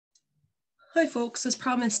Hi folks, as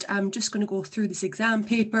promised, I'm just going to go through this exam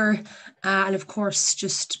paper and of course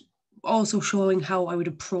just also showing how I would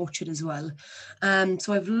approach it as well.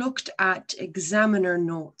 So I've looked at examiner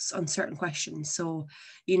notes on certain questions. So,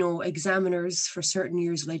 examiners for certain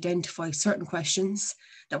years will identify certain questions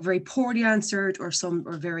that were very poorly answered or some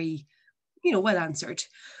are very, well answered.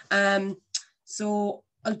 So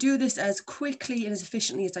I'll do this as quickly and as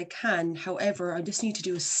efficiently as I can. However, I just need to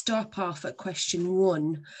do a stop off at question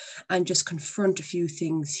 1 and just confront a few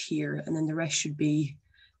things here, and then the rest should be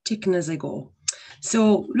ticking as I go.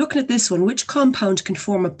 So looking at this one, which compound can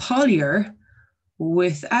form a polymer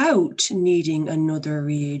without needing another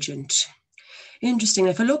reagent? Interesting.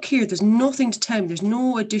 If I look here, there's nothing to tell me. There's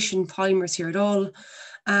no addition polymers here at all.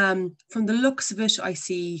 From the looks of it, I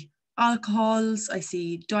see alcohols, I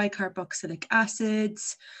see dicarboxylic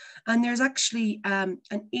acids, and there's actually an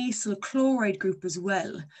acyl chloride group as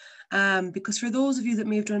well. Because for those of you that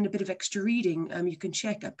may have done a bit of extra reading, you can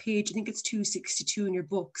check a page, I think it's 262 in your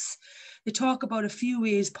books. They talk about a few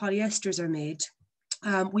ways polyesters are made.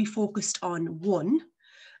 We focused on one,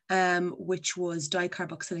 which was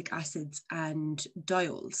dicarboxylic acids and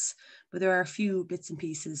diols. But there are a few bits and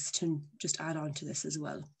pieces to just add on to this as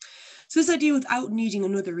well. So this idea without needing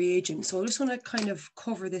another reagent. So I just want to kind of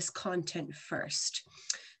cover this content first.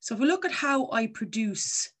 So if we look at how I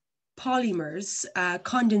produce polymers,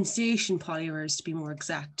 condensation polymers to be more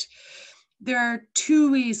exact, there are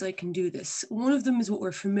two ways I can do this. One of them is what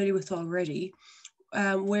we're familiar with already,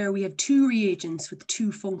 where we have two reagents with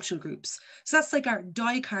two functional groups. So that's like our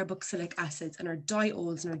dicarboxylic acids and our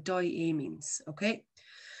diols and our diamines, okay?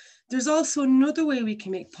 There's also another way we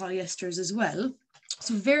can make polyesters as well.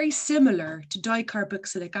 So very similar to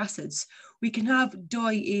dicarboxylic acids, we can have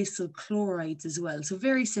diacyl chlorides as well. So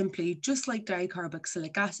very simply, just like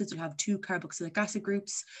dicarboxylic acids will have two carboxylic acid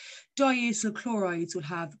groups, diacyl chlorides will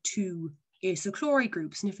have two acyl chloride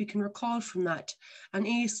groups. And if we can recall from that, an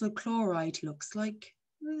acyl chloride looks like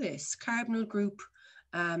this carbonyl group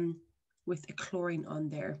with a chlorine on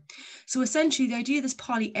there. So essentially the idea of this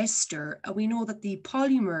polyester, we know that the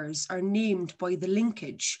polymers are named by the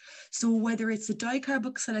linkage. So whether it's a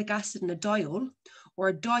dicarboxylic acid and a diol or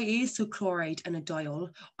a diacyl chloride and a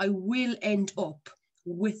diol, I will end up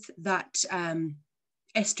with that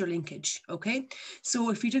ester linkage, okay?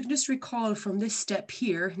 So if you just recall from this step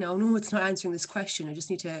here, now no, it's not answering this question, I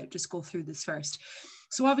just need to just go through this first.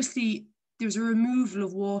 So obviously there's a removal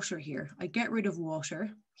of water here. I get rid of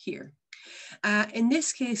water here. In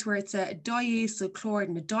this case, where it's a diacyl chloride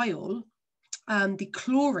and a diol, the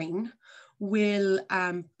chlorine will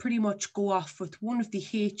pretty much go off with one of the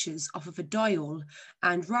H's off of a diol,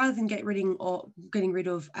 and rather than getting rid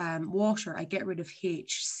of water, I get rid of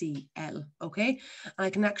HCl, okay? And I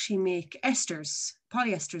can actually make esters,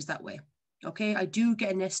 polyesters that way. Okay, I do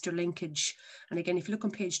get an ester linkage. And again, if you look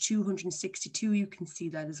on page 262, you can see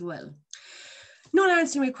that as well. Not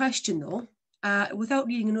answering my question though. Without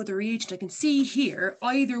needing another reagent, I can see here,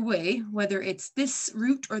 either way, whether it's this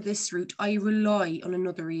route or this route, I rely on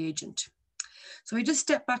another reagent. So I just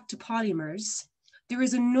step back to polymers. There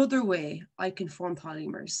is another way I can form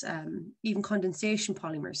polymers, even condensation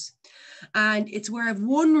polymers. And it's where I have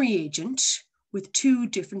one reagent with two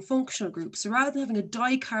different functional groups. So rather than having a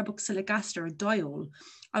dicarboxylic acid or a diol,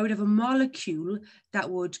 I would have a molecule that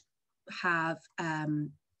would have a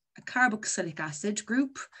carboxylic acid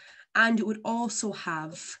group, and it would also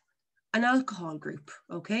have an alcohol group,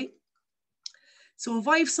 okay? So if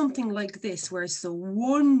I have something like this, where it's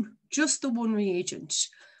just the one reagent,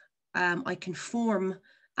 I can form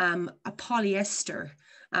a polyester,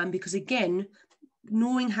 because again,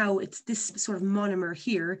 knowing how it's this sort of monomer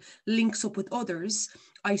here links up with others,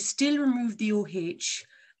 I still remove the OH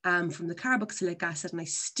from the carboxylic acid, and I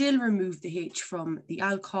still remove the H from the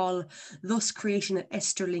alcohol, thus creating an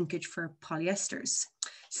ester linkage for polyesters.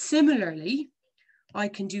 Similarly, I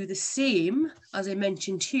can do the same as I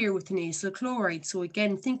mentioned here with an acyl chloride. So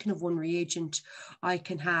again, thinking of one reagent, I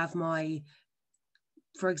can have my,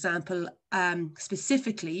 for example,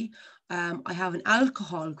 specifically, I have an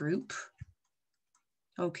alcohol group,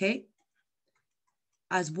 okay,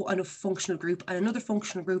 as one functional group, and another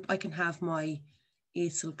functional group, I can have my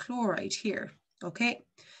acyl chloride here, okay?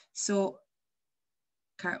 So,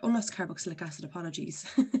 not carboxylic acid, apologies.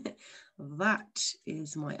 That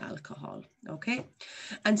is my alcohol, okay?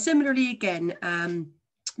 And similarly again,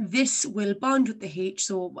 this will bond with the H.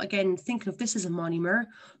 So again, thinking of this as a monomer,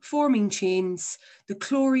 forming chains, the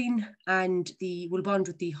chlorine and will bond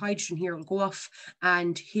with the hydrogen here, will go off,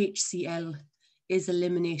 and HCl is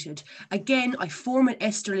eliminated. Again, I form an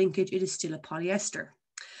ester linkage, it is still a polyester.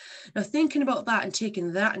 Now, thinking about that and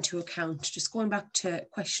taking that into account, just going back to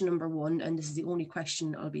question number 1, and this is the only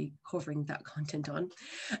question I'll be covering that content on.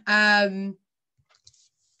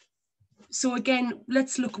 So again,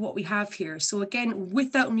 let's look at what we have here. So again,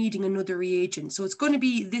 without needing another reagent. So it's going to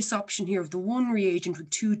be this option here of the one reagent with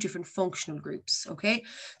 2 different functional groups, okay?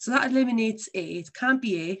 So that eliminates A. It can't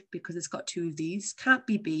be A because it's got 2 of these. Can't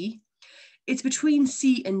be B. It's between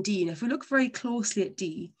C and D. And if we look very closely at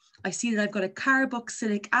D, I see that I've got a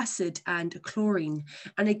carboxylic acid and a chlorine.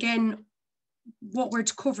 And again, what we're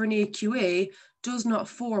covering AQA does not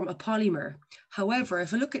form a polymer. However,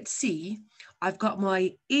 if I look at C, I've got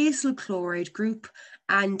my acyl chloride group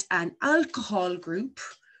and an alcohol group,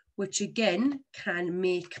 which again can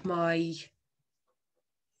make my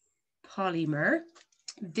polymer.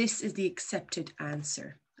 This is the accepted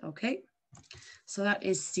answer, okay? So that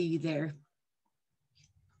is C there.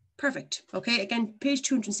 Perfect. Okay, again, page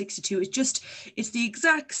 262 is it's the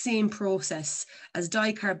exact same process as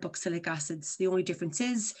dicarboxylic acids. The only difference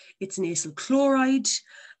is it's an acyl chloride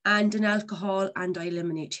and an alcohol, and I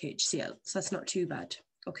eliminate HCl. So that's not too bad.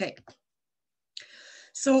 Okay.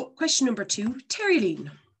 So question number 2,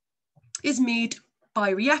 terylene is made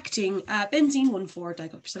by reacting benzene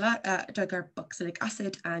 1,4-dicarboxylic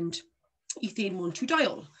acid and ethane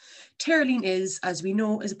 1,2-diol. Terylene is, as we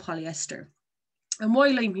know, is a polyester. And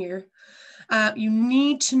while I'm here, you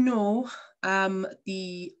need to know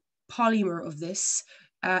the polymer of this.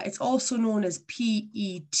 It's also known as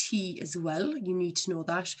PET as well. You need to know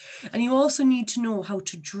that. And you also need to know how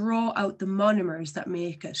to draw out the monomers that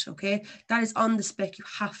make it, okay? That is on the spec. You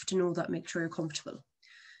have to know that, make sure you're comfortable.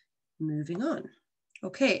 Moving on.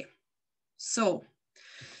 Okay, so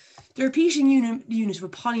the repeating unit of a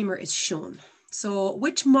polymer is shown. So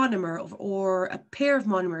which monomer or a pair of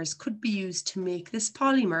monomers could be used to make this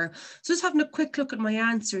polymer? So just having a quick look at my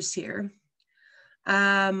answers here,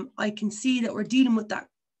 I can see that we're dealing with that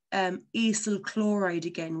acyl chloride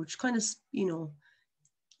again, which kind of, you know,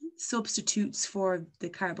 substitutes for the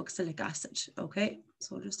carboxylic acid, okay?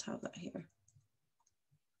 So I'll just have that here.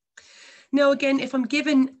 Now, again, if I'm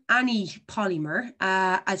given any polymer,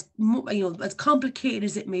 as complicated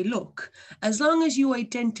as it may look, as long as you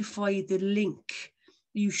identify the link,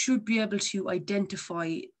 you should be able to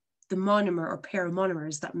identify the monomer or pair of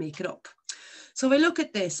monomers that make it up. So if I look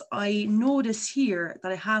at this, I notice here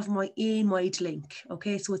that I have my amide link.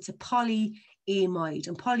 Okay, so it's a polyamide,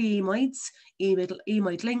 and polyamides,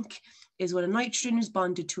 amide link is when a nitrogen is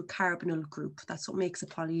bonded to a carbonyl group. That's what makes a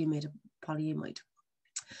polyamide.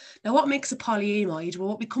 Now, what makes a polyamide? Well,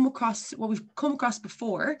 what we've come across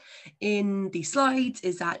before in the slides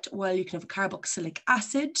is that, well, you can have a carboxylic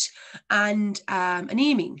acid and an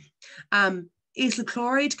amine. Acyl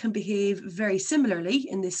chloride can behave very similarly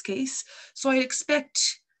in this case. So I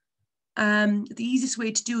expect the easiest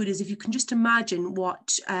way to do it is if you can just imagine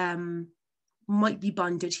what might be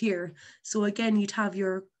bonded here. So again, you'd have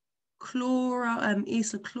your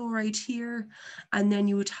acyl chloride here, and then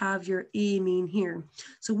you would have your amine here.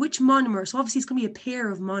 So which monomer? So obviously it's going to be a pair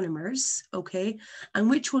of monomers, okay? And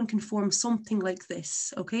which one can form something like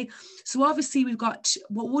this, okay? So obviously we've got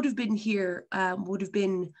what would have been here would have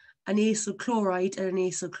been an acyl chloride and an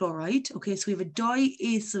acyl chloride, okay? So we have a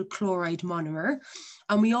diacyl chloride monomer,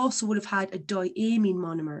 and we also would have had a diamine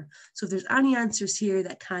monomer. So if there's any answers here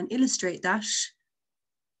that can illustrate that.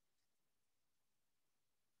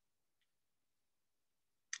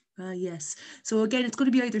 Yes, so again, it's going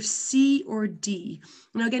to be either C or D.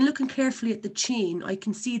 Now again, looking carefully at the chain, I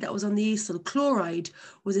can see that was on the acyl chloride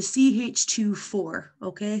was a CH2,4,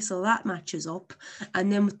 okay, so that matches up.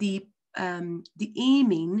 And then with the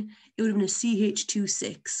amine, it would have been a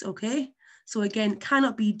CH2,6, okay? So again,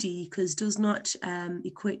 cannot be D because it does not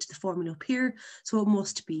equate to the formula up here, so it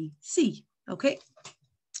must be C, okay?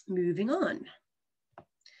 Moving on.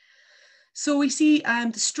 So we see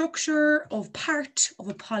the structure of part of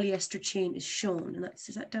a polyester chain is shown, and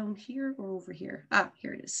is that down here or over here? Ah,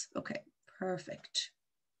 here it is. Okay, perfect.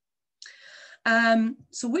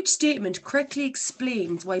 So which statement correctly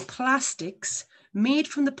explains why plastics made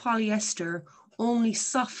from the polyester only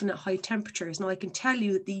soften at high temperatures? Now I can tell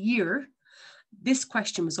you that the year this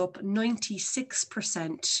question was up,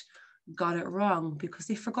 96% got it wrong because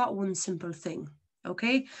they forgot one simple thing.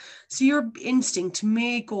 Okay, so your instinct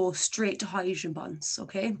may go straight to hydrogen bonds,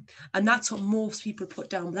 okay? And that's what most people put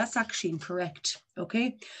down, but that's actually incorrect,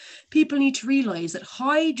 okay? People need to realize that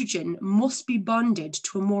hydrogen must be bonded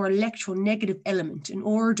to a more electronegative element in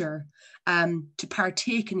order to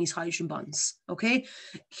partake in these hydrogen bonds, okay?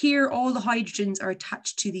 Here, all the hydrogens are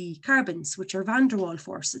attached to the carbons, which are van der Waals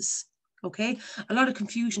forces, okay? A lot of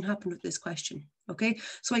confusion happened with this question. Okay,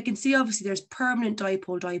 so I can see obviously there's permanent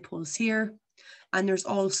dipoles here, and there's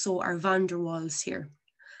also our van der Waals here.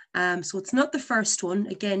 So it's not the first one.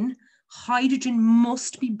 Again, hydrogen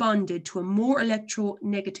must be bonded to a more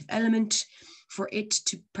electronegative element for it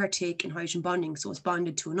to partake in hydrogen bonding. So it's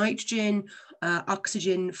bonded to a nitrogen,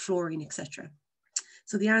 oxygen, fluorine, etc.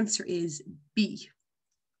 So the answer is B.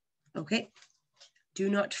 Okay, do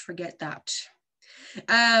not forget that.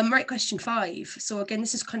 Right, question 5. So again,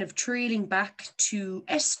 this is kind of trailing back to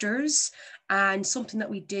esters and something that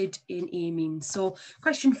we did in amines. So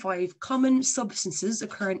question 5, common substances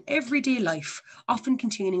occur in everyday life, often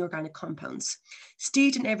containing organic compounds.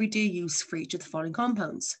 State an everyday use for each of the following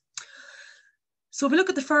compounds. So if we look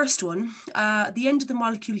at the first one, the end of the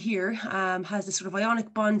molecule here has this sort of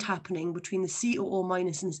ionic bond happening between the COO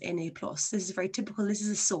minus and this Na plus. This is very typical. This is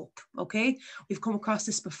a soap, okay? We've come across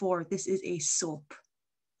this before. This is a soap.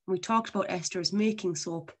 We talked about esters making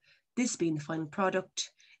soap. This being the final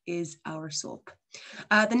product is our soap.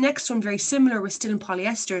 The next one, very similar, we're still in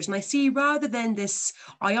polyesters. And I see rather than this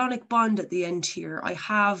ionic bond at the end here, I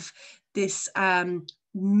have this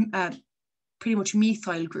pretty much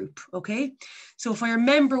methyl group, okay? So if I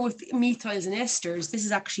remember with methyls and esters, this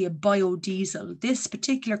is actually a biodiesel. This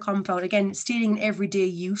particular compound, again, stating everyday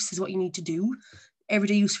use is what you need to do.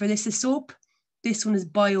 Everyday use for this is soap. This one is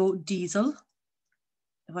biodiesel,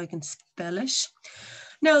 if I can spell it.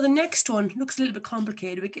 Now the next one looks a little bit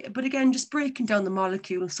complicated, but again, just breaking down the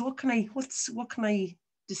molecule. So what can I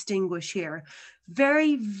distinguish here?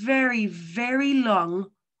 Very, very, very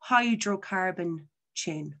long hydrocarbon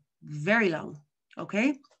chain. Very long,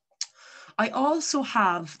 okay? I also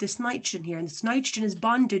have this nitrogen here, and this nitrogen is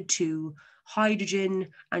bonded to hydrogen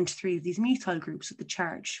and 3 of these methyl groups with the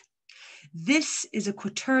charge. This is a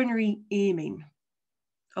quaternary amine,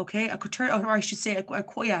 okay? A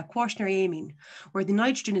quaternary amine, where the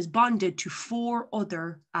nitrogen is bonded to 4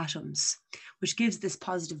 other atoms, which gives this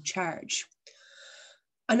positive charge.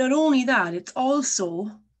 And not only that, it's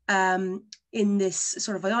also in this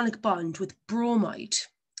sort of ionic bond with bromide.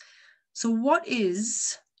 So what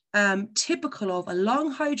is typical of a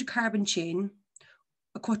long hydrocarbon chain,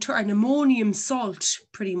 an ammonium salt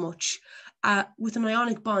pretty much, with an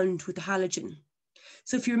ionic bond with a halogen.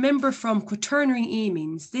 So if you remember from quaternary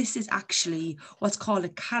amines, this is actually what's called a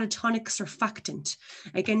catatonic surfactant.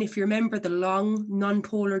 Again, if you remember the long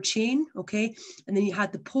non-polar chain, okay, and then you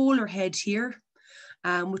had the polar head here,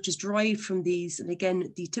 which is derived from these, and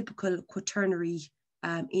again, the typical quaternary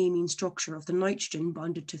amine structure of the nitrogen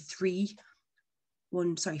bonded to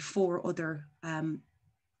 4 other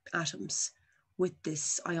atoms with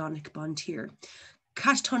this ionic bond here.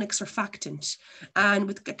 Catatonic surfactant. And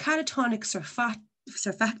with a catatonic surfactant,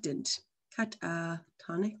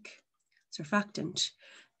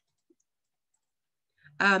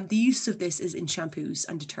 the use of this is in shampoos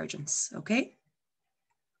and detergents, okay?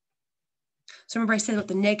 So remember I said about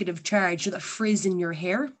the negative charge, that frizz in your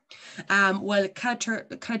hair. Well,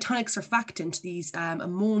 catatonic surfactant, these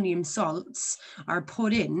ammonium salts are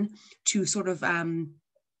put in to sort of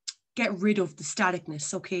get rid of the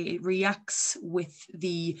staticness, okay? It reacts with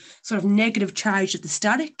the sort of negative charge of the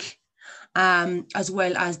static, as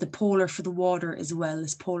well as the polar for the water as well,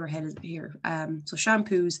 as polar head here. So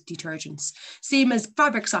shampoos, detergents, same as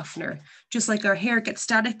fabric softener. Just like our hair gets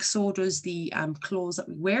static, so does the clothes that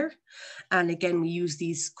we wear. And again, we use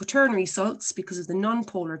these quaternary salts because of the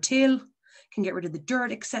non-polar tail, can get rid of the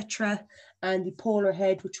dirt, etc. And the polar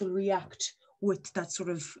head, which will react with that sort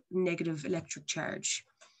of negative electric charge.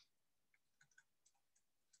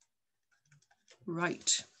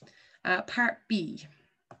 Right, part B.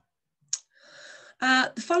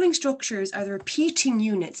 The following structures are the repeating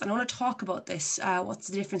units, and I want to talk about this, what's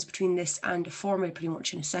the difference between this and a formula pretty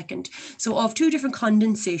much in a second. So of 2 different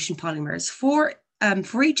condensation polymers, for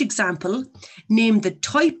each example, name the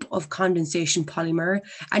type of condensation polymer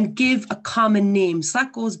and give a common name. So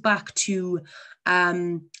that goes back to,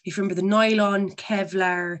 if you remember the nylon,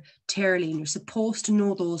 Kevlar, terylene, you're supposed to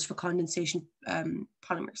know those for condensation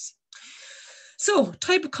polymers. So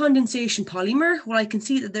type of condensation polymer, well, I can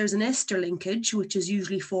see that there's an ester linkage, which is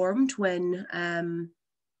usually formed when,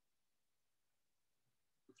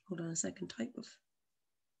 hold on a second,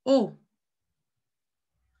 oh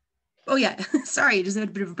yeah, sorry, just a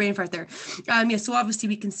bit of a brain fart there. Yeah, so obviously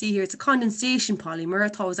we can see here, it's a condensation polymer. I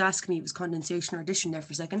thought it was asking me if it was condensation or addition there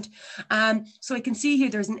for a second. So I can see here,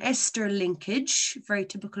 there's an ester linkage, very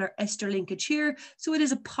typical ester linkage here. So it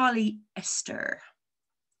is a polyester.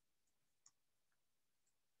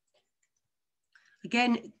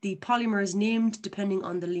 Again, the polymer is named depending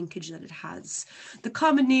on the linkage that it has. The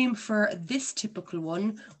common name for this typical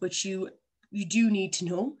one, which you you do need to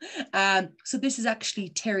know. So this is actually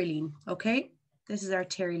terylene, okay? This is our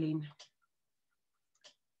terylene.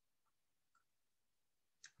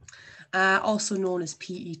 Also known as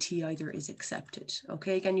PET either is accepted.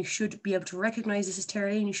 Okay, again, you should be able to recognize this as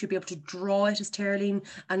terylene. You should be able to draw it as terylene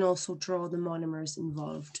and also draw the monomers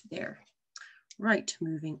involved there. Right,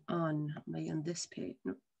 moving on. Am I on this page?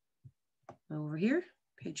 No. Over here,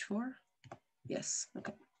 page 4. Yes,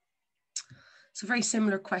 okay. So very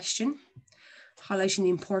similar question, highlighting the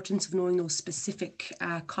importance of knowing those specific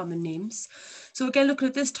common names. So again, looking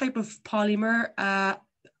at this type of polymer,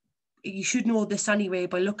 you should know this anyway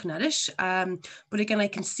by looking at it. But again, I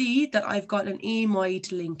can see that I've got an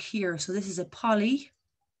amide link here. So this is a polyamide.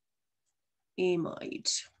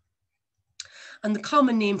 And the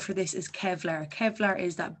common name for this is Kevlar. Kevlar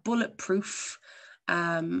is that bulletproof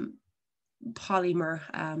polymer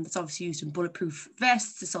that's obviously used in bulletproof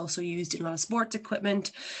vests. It's also used in a lot of sports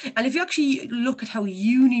equipment. And if you actually look at how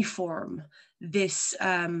uniform this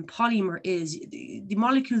polymer is, the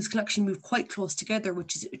molecules can actually move quite close together,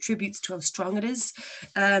 which attributes to how strong it is.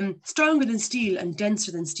 Stronger than steel and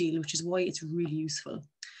denser than steel, which is why it's really useful.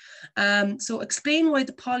 So explain why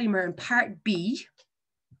the polymer in part B,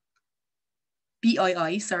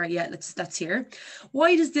 BII, sorry, yeah, that's here.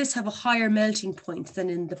 Why does this have a higher melting point than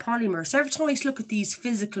in the polymer? So every time I look at these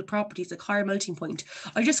physical properties, like higher melting point,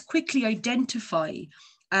 I just quickly identify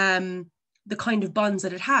the kind of bonds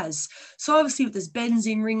that it has. So obviously with this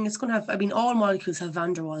benzene ring, it's going to have, I mean, all molecules have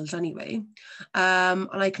van der Waals anyway. And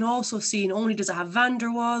I can also see not only does it have van der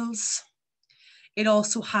Waals, it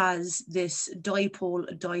also has this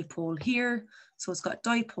dipole here. So it's got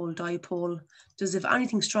dipole. Does it have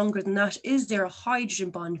anything stronger than that? Is there a hydrogen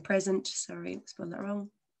bond present? Sorry, I spelled that wrong.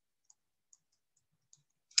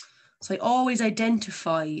 So I always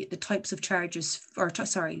identify the types of charges, or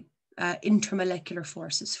sorry, intermolecular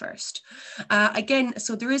forces first. Again,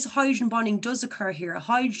 so there is hydrogen bonding does occur here. A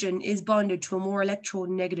hydrogen is bonded to a more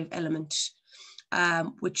electronegative element,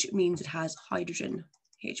 which means it has hydrogen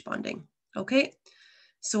H bonding, okay?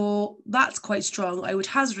 So that's quite strong. I would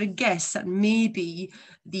hazard a guess that maybe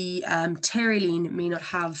the terylene may not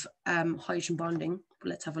have hydrogen bonding, but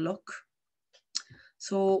let's have a look.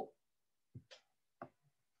 So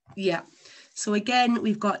yeah, so again,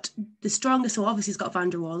 we've got the strongest, so obviously it's got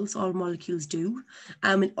van der Waals, all molecules do.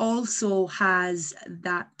 It also has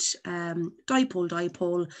that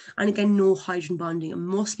dipole, and again, no hydrogen bonding. It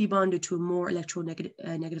must be bonded to a more electronegative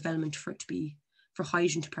negative element for it to be, for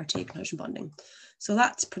hydrogen to partake in hydrogen bonding. So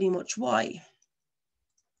that's pretty much why.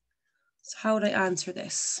 So how would I answer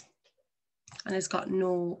this? And it's got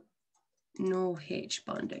no H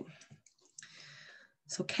bonding.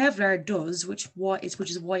 So Kevlar does, which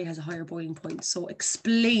is why it has a higher boiling point. So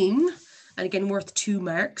explain, and again, worth 2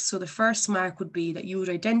 marks. So the first mark would be that you would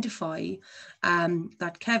identify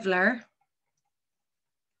that Kevlar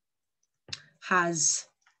has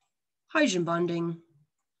hydrogen bonding.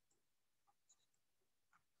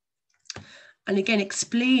 And again,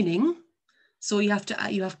 explaining, so you have to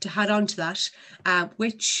add on to that,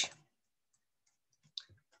 which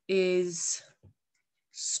is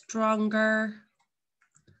stronger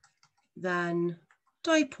than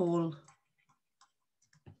dipole,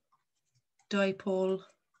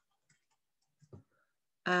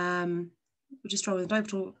 which is stronger than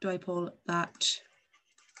dipole that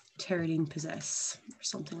terylene possess, or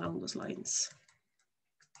something along those lines.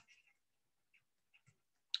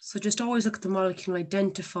 So just always look at the molecule and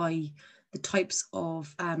identify the types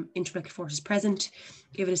of intermolecular forces present.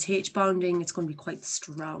 If it is H bonding, it's going to be quite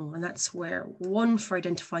strong. And that's where 1 for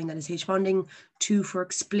identifying that as H bonding, 2 for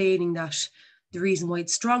explaining that the reason why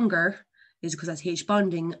it's stronger is because that's H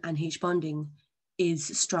bonding, and H bonding is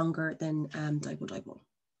stronger than dipole.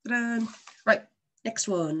 Right, next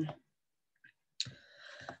one.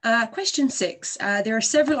 Question 6, there are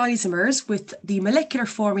several isomers with the molecular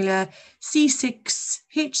formula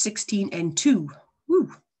C6H16N2.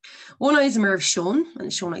 Woo. One isomer is shown, and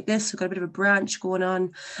it's shown like this. We've got a bit of a branch going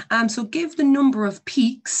on. So give the number of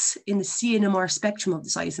peaks in the CNMR spectrum of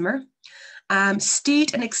this isomer.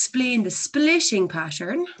 State and explain the splitting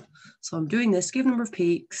pattern. So I'm doing this, give number of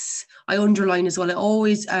peaks. I underline as well. I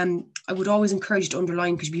would always encourage you to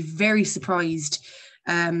underline, because you'd be very surprised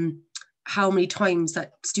how many times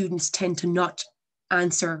that students tend to not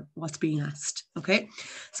answer what's being asked, okay?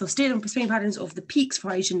 So state and explain patterns of the peaks for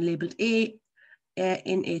hydrogen labeled A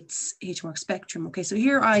in its H mark spectrum. Okay, so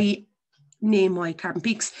here I name my carbon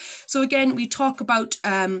peaks. So again, we talk about,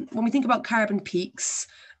 when we think about carbon peaks,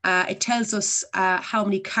 it tells us how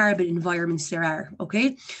many carbon environments there are,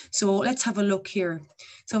 okay? So let's have a look here.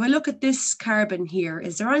 So if I look at this carbon here,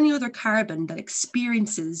 is there any other carbon that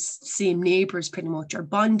experiences the same neighbors pretty much, or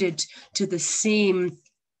bonded to the same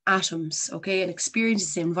atoms, okay, and experiences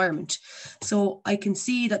the same environment? So I can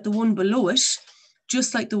see that the one below it,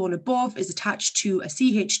 just like the one above, is attached to a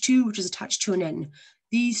CH2, which is attached to an N.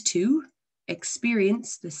 These two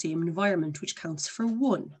experience the same environment, which counts for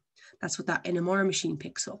 1. That's what that NMR machine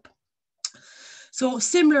picks up. So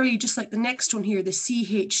similarly, just like the next one here, the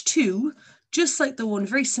CH2, just like the one,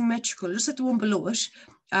 very symmetrical, just like the one below it,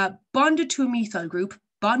 bonded to a methyl group,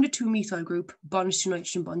 bonded to a methyl group, bonded to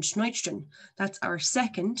nitrogen, bonded to nitrogen. That's our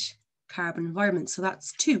second carbon environment. So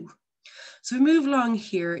that's 2. So we move along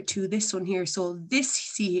here to this one here. So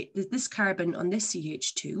this carbon on this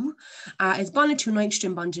CH2 is bonded to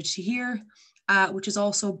nitrogen, bonded to here, which is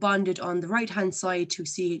also bonded on the right-hand side to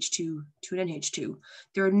CH2 to an NH2.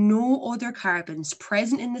 There are no other carbons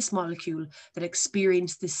present in this molecule that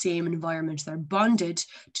experience the same environment. They're bonded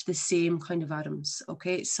to the same kind of atoms,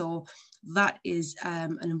 okay? So that is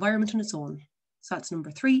an environment on its own. So that's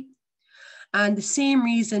number 3. And the same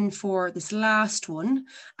reason for this last one,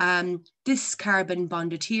 this carbon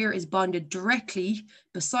bonded here is bonded directly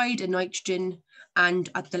beside a nitrogen, and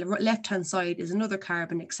at the left-hand side is another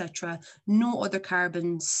carbon, etc. No other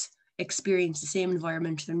carbons experience the same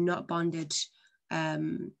environment. They're not bonded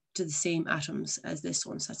to the same atoms as this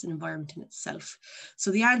one. So that's an environment in itself.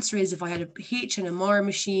 So the answer is, if I had a HNMR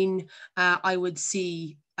machine, I would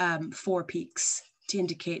see 4 peaks to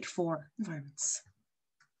indicate 4 environments.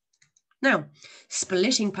 Now,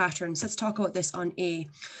 splitting patterns. Let's talk about this on A.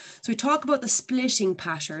 So we talk about the splitting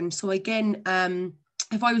pattern. So again,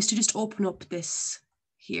 if I was to just open up this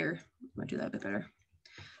here, I'll do that a bit better.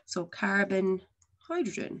 So carbon,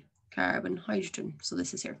 hydrogen, carbon, hydrogen. So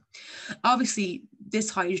this is here. Obviously,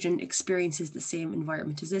 this hydrogen experiences the same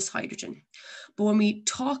environment as this hydrogen. But when we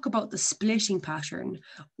talk about the splitting pattern,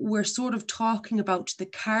 we're sort of talking about the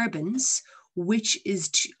carbons which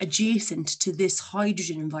is adjacent to this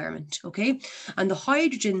hydrogen environment, okay? And the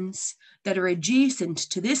hydrogens that are adjacent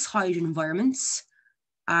to this hydrogen environments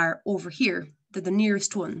are over here. They're the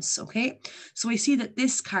nearest ones, okay? So I see that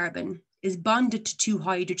this carbon is bonded to 2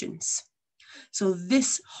 hydrogens. So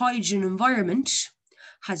this hydrogen environment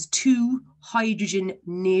has 2 hydrogen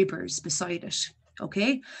neighbors beside it,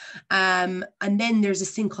 okay? And then there's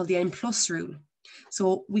this thing called the N+ rule.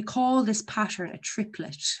 So we call this pattern a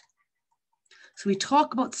triplet. So we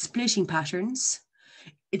talk about splitting patterns.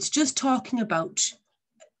 It's just talking about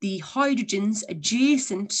the hydrogens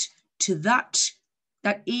adjacent to that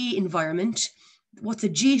A environment. What's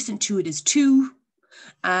adjacent to it is 2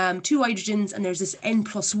 hydrogens, and there's this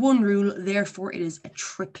N+1 rule, therefore it is a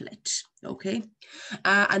triplet, okay?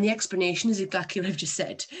 And the explanation is exactly what I've just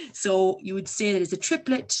said. So you would say that it's a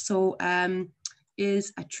triplet. So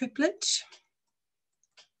is a triplet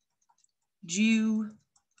due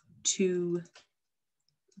to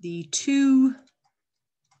the 2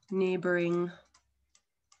 neighboring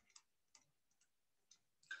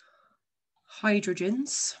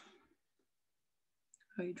hydrogens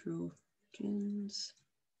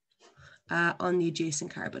on the adjacent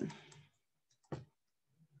carbon.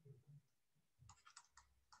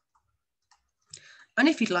 And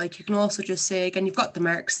if you'd like, you can also just say, again, you've got the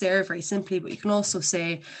marks there very simply, but you can also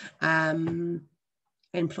say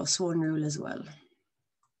N+1 rule as well.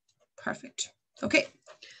 Perfect. Okay,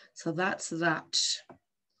 so that's that.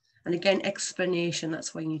 And again, explanation,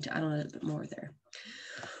 that's why you need to add on a little bit more there.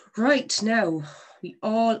 Right, now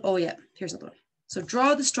oh yeah, here's another one. So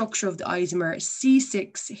draw the structure of the isomer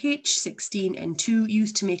C6H16N2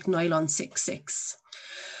 used to make nylon 6,6.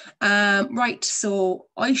 Right, so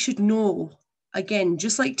I should know, again,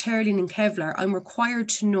 just like terylene and Kevlar, I'm required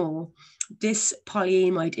to know this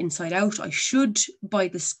polyamide inside out. I should,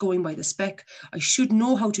 going by the spec, I should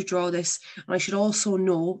know how to draw this, and I should also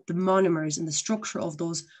know the monomers and the structure of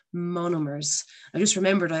those monomers. I just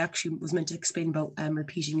remembered I actually was meant to explain about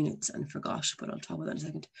repeating units and forgot, but I'll talk about that in a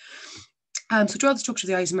second. So draw the structure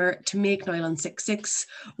of the isomer to make nylon 6,6.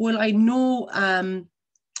 Well, I know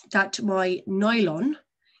that my nylon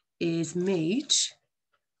is made,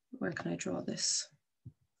 where can I draw this?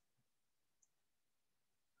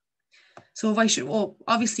 So if I should, well,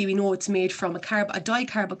 obviously we know it's made from a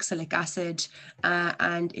dicarboxylic acid,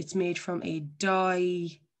 and it's made from a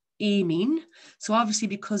diamine. So obviously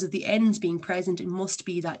because of the N's being present, it must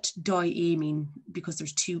be that diamine because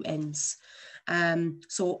there's 2 N's.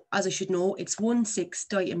 So as I should know, it's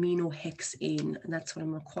 1,6-diaminohexane, and that's what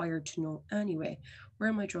I'm required to know anyway. Where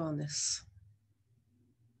am I drawing this?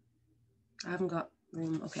 I haven't got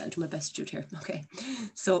room. Okay, I'll do my best to do it here. Okay,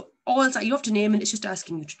 so all that you have to name it, it's just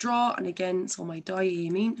asking you to draw. And again, so my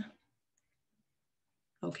diamine.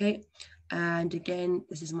 okay? And again,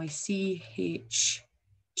 this is my CH2,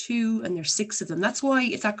 and there's 6 of them. That's why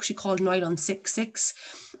it's actually called nylon 6,6,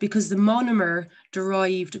 because the monomer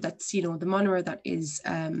derived, that's, you know, the monomer that is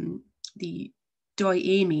the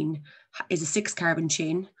diamine is a 6 carbon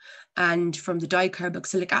chain, and from the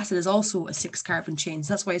dicarboxylic acid is also a 6 carbon chain.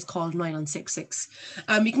 So that's why it's called nylon 6,6.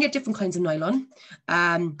 You can get different kinds of nylon.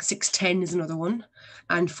 610 is another one.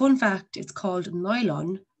 And fun fact, it's called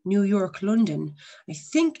nylon New York, London. I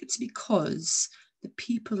think it's because the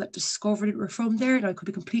people that discovered it were from there. And I could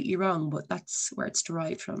be completely wrong, but that's where it's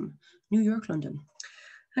derived from, New York, London.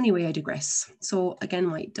 Anyway, I digress. So again,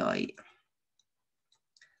 my dye.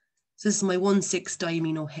 So this is my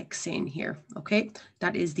 1,6-diaminohexane here, okay?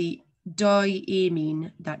 That is the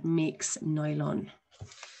diamine that makes nylon.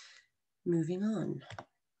 Moving on.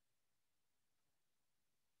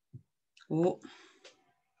 Oh,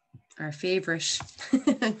 our favorite.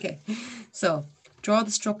 Okay, so draw the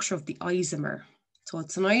structure of the isomer. So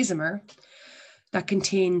it's an isomer that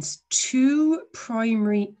contains 2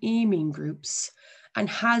 primary amine groups and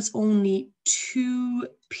has only 2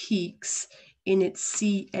 peaks in its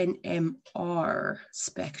CNMR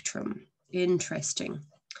spectrum. Interesting.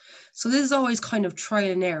 So this is always kind of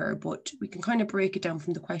trial and error, but we can kind of break it down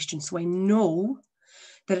from the question. So I know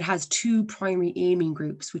that it has 2 primary amine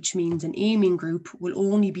groups, which means an amine group will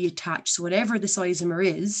only be attached. So whatever this isomer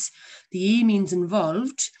is, the amines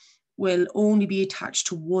involved will only be attached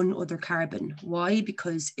to 1 other carbon. Why?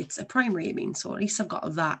 Because it's a primary amine. So at least I've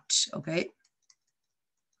got that, okay?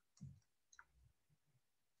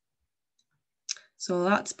 So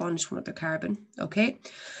that's bonded to another carbon, okay?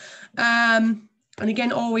 And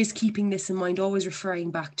again, always keeping this in mind, always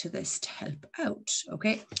referring back to this to help out,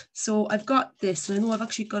 okay? So I've got this, and I know I've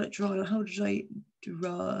actually got it drawn. How did I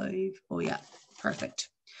derive? Oh yeah, perfect.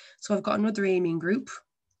 So I've got another amine group.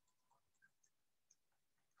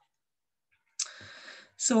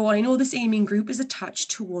 So I know this amine group is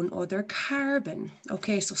attached to 1 other carbon.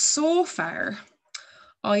 Okay, so far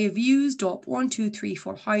I have used up 1, 2, 3,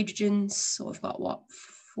 4 hydrogens. So I've got what?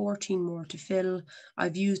 14 more to fill.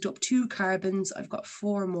 I've used up 2 carbons. I've got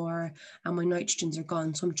 4 more and my nitrogens are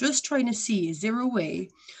gone. So I'm just trying to see, is there a way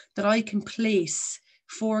that I can place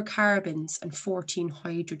 4 carbons and 14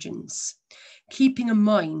 hydrogens? Keeping in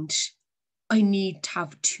mind, I need to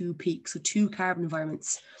have 2 peaks, so 2 carbon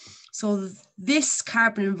environments. So this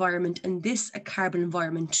carbon environment and this carbon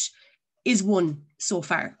environment is 1 so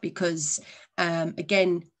far, because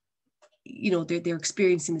again, you know, they're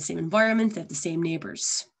experiencing the same environment, they have the same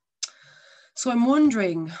neighbors. So I'm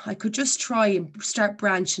wondering, I could just try and start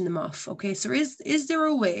branching them off. Okay, so is there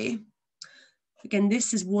a way, again,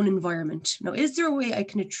 this is 1 environment. Now, is there a way I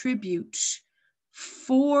can attribute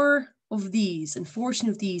 4 of these and 14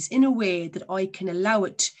 of these in a way that I can allow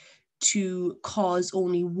it to cause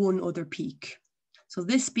only 1 other peak? So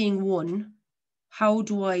this being 1, how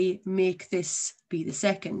do I make this be the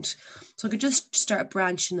second? So I could just start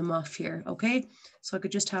branching them off here, okay? So I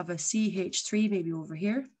could just have a CH3 maybe over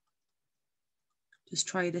here. Just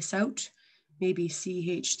try this out. Maybe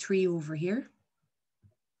CH3 over here.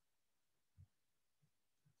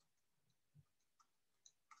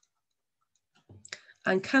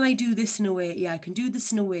 And can I do this in a way? Yeah, I can do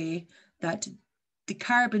this in a way that the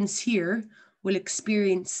carbons here will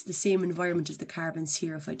experience the same environment as the carbons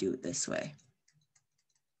here if I do it this way.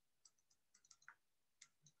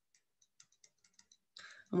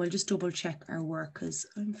 And we'll just double check our work because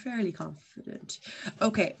I'm fairly confident.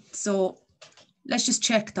 Okay, so let's just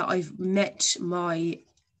check that I've met my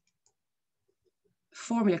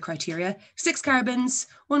formula criteria. 6 carbons,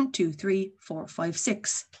 1, 2, 3, 4, 5,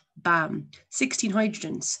 6. Bam. 16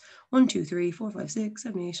 hydrogens. 1, 2, 3, 4, 5, 6,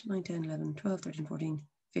 7, 8, 9, 10, 11, 12, 13, 14,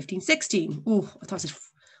 15, 16. Oh, I thought I said,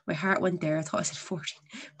 my heart went there. I thought I said 14.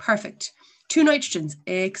 Perfect. 2 nitrogens.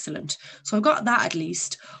 Excellent. So I've got that at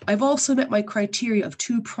least. I've also met my criteria of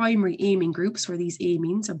 2 primary amine groups where these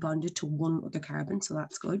amines are bonded to 1 other carbon. So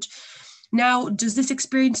that's good. Now, does this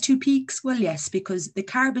experience 2 peaks? Well, yes, because the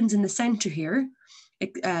carbons in the center here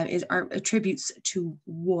are attributes to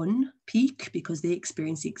 1 peak because they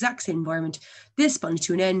experience the exact same environment. This bonds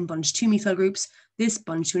to an N, bonds 2 methyl groups. This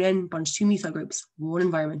bonds to an N, bonds 2 methyl groups. 1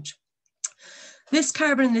 environment. This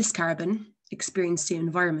carbon and this carbon experience the same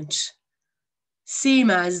environment. Same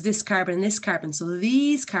as this carbon and this carbon. So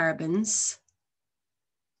these carbons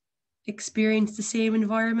experience the same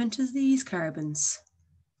environment as these carbons.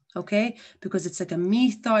 Okay, because it's like a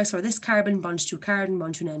methyl, so this carbon bonds to a carbon,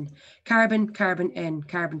 bonds to an N. Carbon, carbon, N,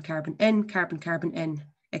 carbon, carbon, N, carbon, carbon, N,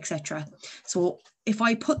 etc. So if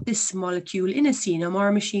I put this molecule in a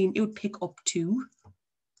CNMR machine, it would pick up 2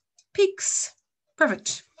 peaks.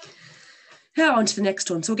 Perfect. Now on to the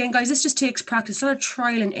next one. So again, guys, this just takes practice. It's not a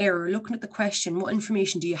trial and error. Looking at the question, what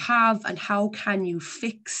information do you have and how can you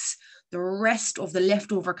fix the rest of the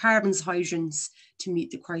leftover carbons, hydrogens to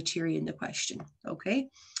meet the criteria in the question? Okay.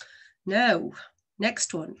 Now,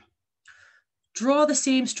 next one. Draw the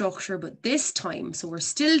same structure, but this time, so we're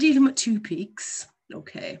still dealing with two peaks.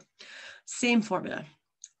 Okay. Same formula.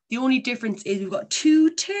 The only difference is we've got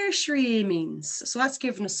two tertiary amines. So that's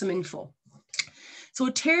giving us some info. So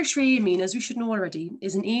a tertiary amine, as we should know already,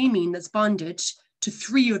 is an amine that's bonded to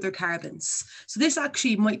 3 other carbons. So this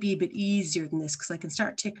actually might be a bit easier than this because I can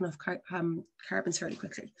start taking off carbons fairly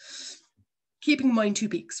quickly. Keeping in mind two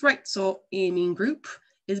peaks, right? So amine group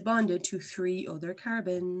is bonded to 3 other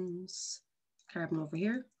carbons. Carbon over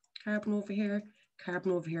here, carbon over here,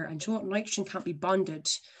 carbon over here. And so nitrogen can't be bonded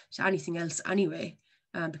to anything else anyway,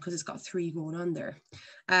 because it's got 3 going on there.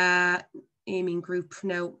 Amine group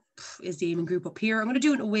now is the amine group up here. I'm going to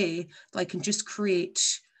do it in a way that I can just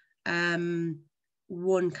create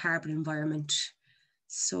one carbon environment.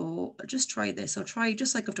 So I'll just try this. I'll try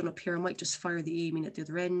just like I've done up here. I might just fire the amine at the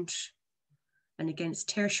other end. And again, it's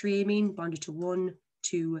tertiary amine bonded to 1,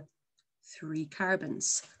 2, 3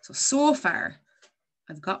 carbons. So far,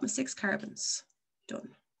 I've got my 6 carbons done.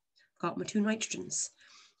 Got my 2 nitrogens.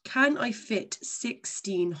 Can I fit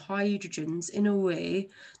 16 hydrogens in a way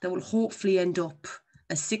that will hopefully end up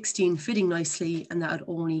as 16 fitting nicely, and that would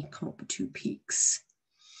only come up with 2 peaks?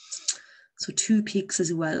 So 2 peaks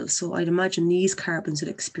as well. So I'd imagine these carbons would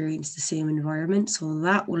experience the same environment. So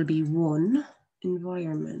that will be 1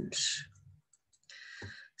 environment.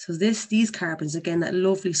 So these carbons, again, that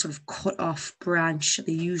lovely sort of cut off branch,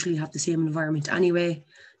 they usually have the same environment anyway.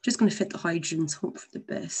 Just going to fit the hydrogens, hope for the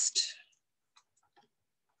best.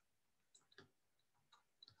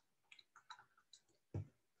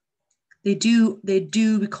 They do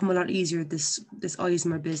become a lot easier, this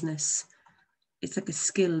isomer business. It's like a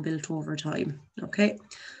skill built over time. Okay,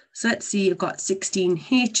 so let's see, I've got 16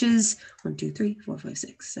 H's, 1, 2, 3, 4, 5,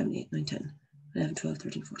 6, 7, 8, 9, 10, 11, 12,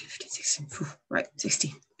 13, 14, 15, 16, right,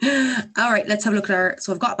 16. All right, let's have a look at our,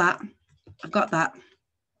 so I've got that.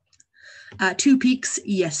 2 peaks,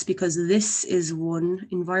 yes, because this is 1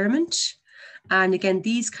 environment. And again,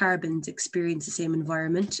 these carbons experience the same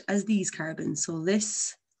environment as these carbons. So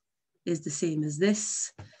this is the same as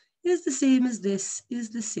this, is the same as this, is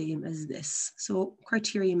the same as this. So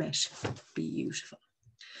criteria met, beautiful.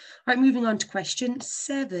 All right, moving on to question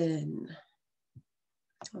 7.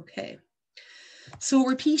 Okay, so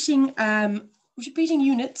repeating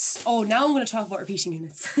units. Oh, now I'm going to talk about repeating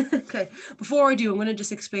units. Okay, before I do, I'm going to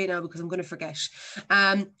just explain now because I'm going to forget.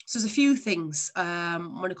 So there's a few things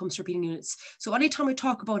when it comes to repeating units. So anytime I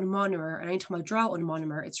talk about a monomer and anytime I draw on a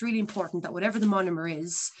monomer, it's really important that whatever the monomer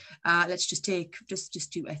is, let's just do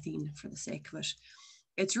ethene for the sake of it.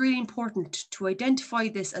 It's really important to identify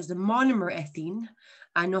this as the monomer ethene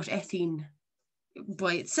and not ethene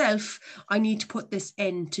by itself. I need to put this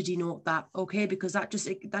N to denote that, okay, because that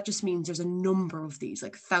just means there's a number of these,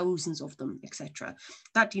 like thousands of them, etc.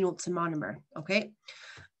 That denotes a monomer, okay.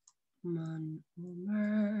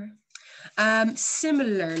 Monomer.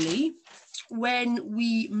 Similarly, when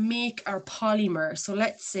we make our polymer, so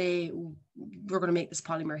let's say we're going to make this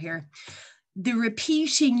polymer here, the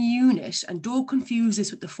repeating unit, and don't confuse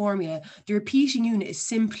this with the formula, the repeating unit is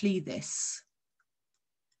simply this.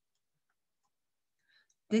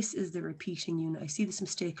 This is the repeating unit. I see this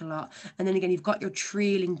mistake a lot. And then again, you've got your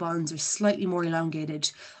trailing bonds are slightly more elongated.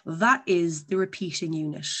 That is the repeating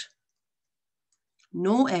unit.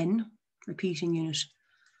 No N, repeating unit.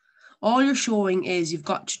 All you're showing is you've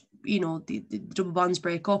got, you know, the double bonds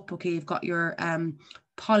break up. Okay, you've got your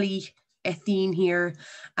polyethene here.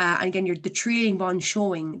 And again, the trailing bond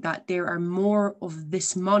showing that there are more of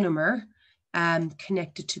this monomer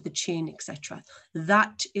connected to the chain, etc.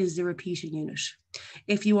 That is the repeating unit.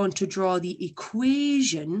 If you want to draw the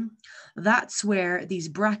equation, that's where these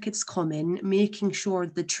brackets come in, making sure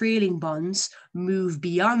the trailing bonds move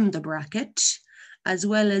beyond the bracket, as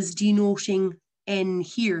well as denoting N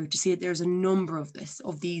here to say that there's a number of these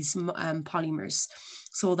polymers,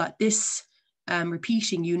 so that this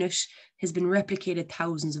repeating unit has been replicated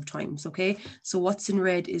thousands of times, okay? So what's in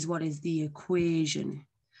red is what is the equation.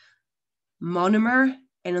 Monomer,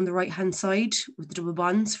 and on the right hand side with the double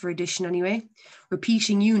bonds for addition anyway.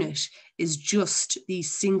 Repeating unit is just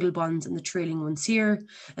these single bonds and the trailing ones here.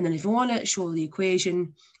 And then if you want to show the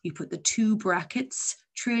equation, you put the 2 brackets,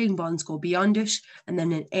 trailing bonds go beyond it, and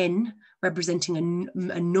then an N representing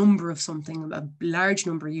a number of something, a large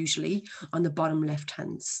number usually, on the bottom right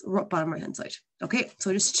hand side. Okay,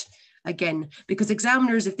 so just again, because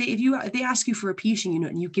examiners, if they ask you for a repeating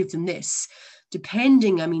unit and you give them this,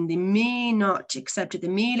 depending, I mean, they may not accept it, they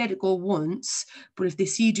may let it go once, but if they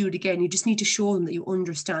see you do it again, you just need to show them that you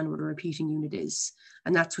understand what a repeating unit is,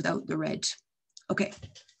 and that's without the red. Okay,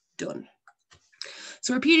 done.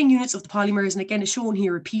 So repeating units of the polymers, and again, it's shown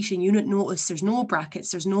here, repeating unit. Notice there's no brackets,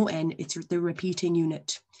 there's no N, it's the repeating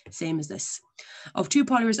unit, same as this. Of two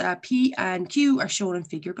polymers, P and Q are shown in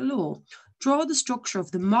figure below. Draw the structure of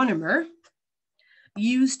the monomer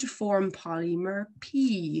used to form polymer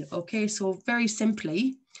P. Okay, so very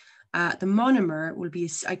simply, the monomer will be,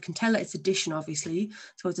 I can tell that it's addition, obviously.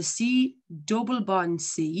 So it's a C double bond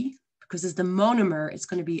C, because as the monomer, it's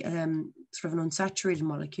going to be sort of an unsaturated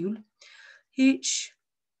molecule. H,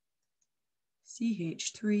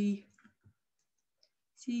 CH3,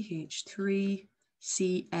 CH3,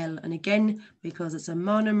 Cl. And again, because it's a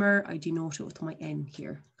monomer, I denote it with my N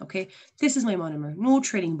here. Okay, this is my monomer. No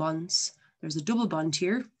trading bonds. There's a double bond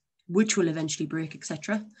here, which will eventually break,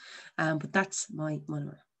 etc. But that's my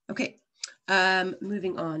monomer. Okay,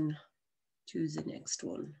 moving on to the next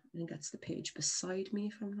one. I think that's the page beside me,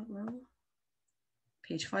 if I'm not wrong.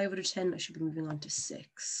 Page 5 out of 10, I should be moving on to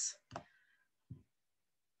 6.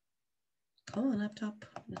 Come on, laptop,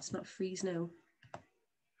 let's not freeze now.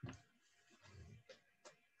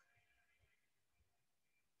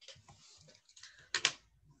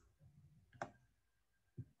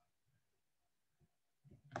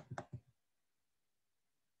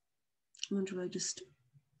 I wonder if I just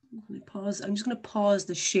pause. I'm just going to pause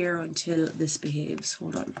the share until this behaves.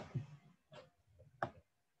 Hold on.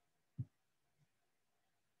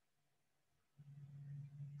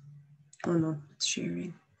 Oh no, it's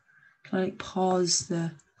sharing. Can I like pause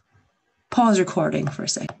recording for a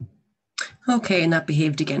second? Okay, and that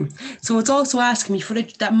behaved again. So it's also asking me for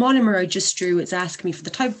that monomer I just drew. It's asking me for the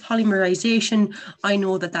type of polymerization. I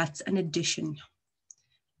know that that's an addition.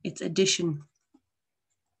 It's addition.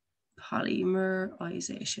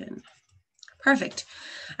 Polymerization. Perfect.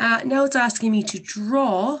 Now it's asking me to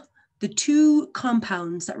draw the two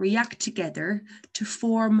compounds that react together to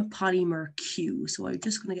form polymer Q. So I'm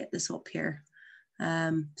just going to get this up here.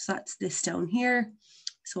 So that's this down here.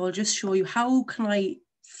 So I'll just show you how can I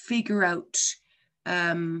figure out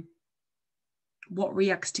what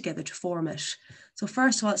reacts together to form it. So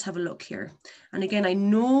first of all, let's have a look here. And again, I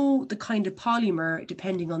know the kind of polymer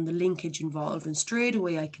depending on the linkage involved, and straight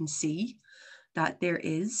away I can see that there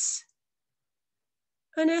is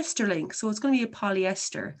an ester link. So it's going to be a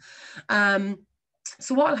polyester.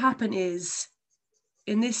 So what will happen is,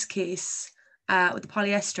 in this case, with the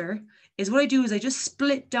polyester, is what I do is I just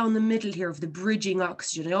split down the middle here of the bridging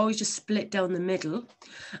oxygen. I always just split down the middle,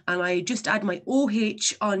 and I just add my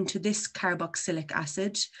OH onto this carboxylic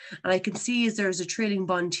acid. And I can see as there's a trailing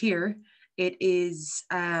bond here, it is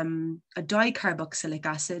a dicarboxylic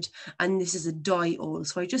acid, and this is a diol.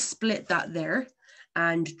 So I just split that there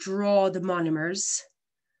and draw the monomers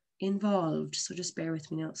involved. So just bear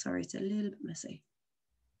with me now. Sorry, it's a little bit messy.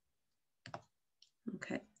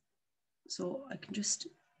 Okay, so I can just,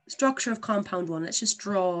 structure of compound 1, let's just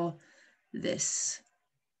draw this.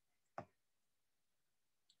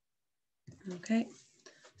 Okay,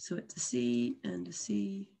 so it's a C and a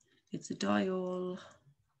C, it's a diol.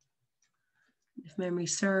 If memory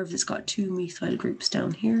serves, it's got 2 methyl groups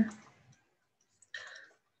down here.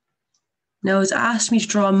 Now it's asked me to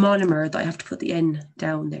draw a monomer that I have to put the N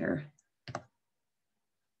down there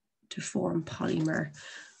to form polymer.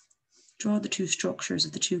 Draw the two structures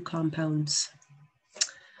of the two compounds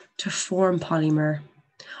to form polymer.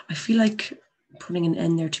 I feel like putting an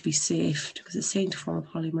N there to be safe because it's saying to form a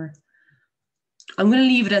polymer. I'm going to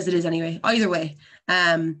leave it as it is anyway. Either way,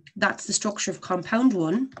 that's the structure of compound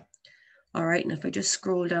 1. All right, and if I just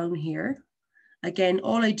scroll down here, again,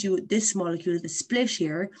 all I do with this molecule, the split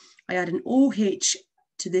here, I add an OH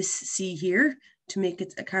to this C here to make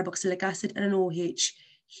it a carboxylic acid, and an OH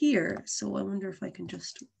here. So I wonder if I can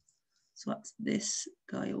just swap this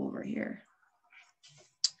guy over here.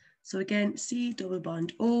 So again, C double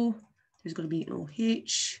bond O, there's going to be an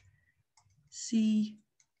OH, C,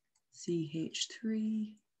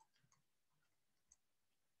 CH3,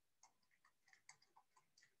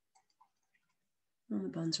 and the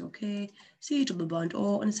bonds are okay, C double bond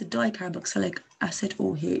O, and it's a dicarboxylic acid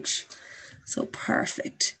OH. So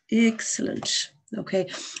perfect, excellent. Okay,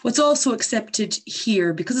 what's also accepted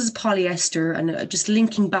here, because it's polyester, and just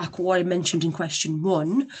linking back what I mentioned in question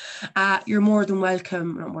 1, you're more than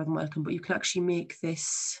welcome, not more than welcome, but you can actually make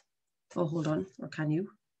this, oh, hold on, or can you?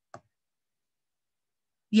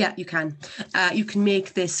 Yeah, you can. You can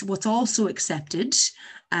make this, what's also accepted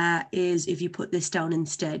is if you put this down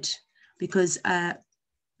instead, because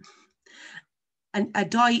a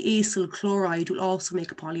diacyl chloride will also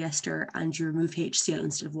make a polyester, and you remove HCl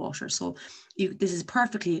instead of water. So this is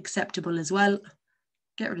perfectly acceptable as well.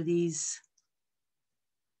 Get rid of these.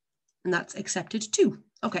 And that's accepted too.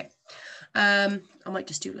 Okay. I might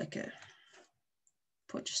just do like a,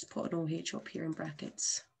 just put an OH up here in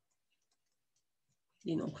brackets.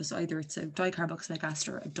 You know, because either it's a dicarboxylic acid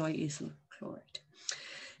or a diacyl chloride.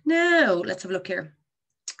 Now, let's have a look here.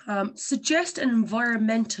 Suggest an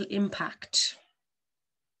environmental impact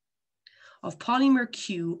of polymer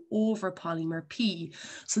Q over polymer P.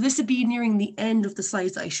 So this would be nearing the end of the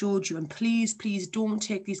slides that I showed you. And please, please don't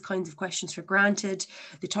take these kinds of questions for granted.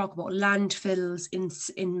 They talk about landfills,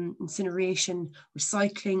 incineration,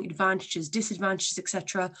 recycling, advantages, disadvantages,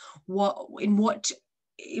 etc. What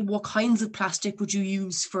kinds of plastic would you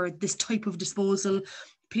use for this type of disposal?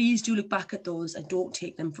 Please do look back at those and don't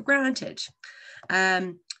take them for granted.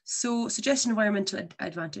 So suggest an environmental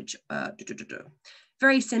advantage.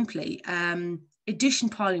 Very simply, addition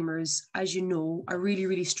polymers, as you know, are really,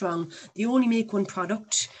 really strong. They only make one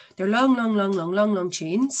product. They're long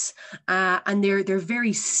chains, and they're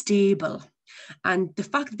very stable. And the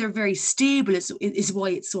fact that they're very stable is why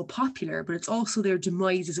it's so popular, but it's also their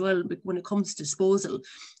demise as well when it comes to disposal.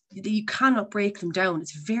 You cannot break them down.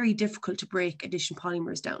 It's very difficult to break addition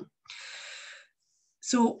polymers down.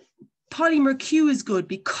 So polymer Q is good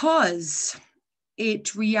because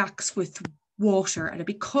it reacts with water, and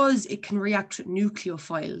because it can react with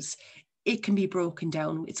nucleophiles, it can be broken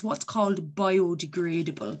down. It's what's called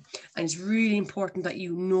biodegradable, and it's really important that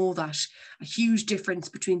you know that. A huge difference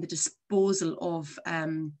between the disposal of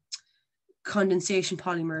condensation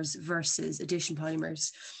polymers versus addition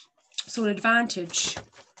polymers. So an advantage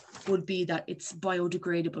would be that it's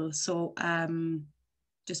biodegradable. So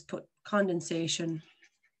just put condensation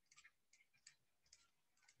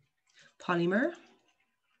polymer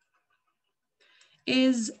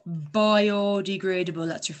is biodegradable.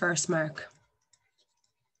 That's your first mark.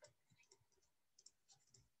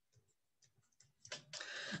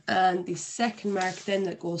 And the second mark then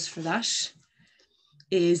that goes for that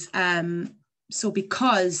is, so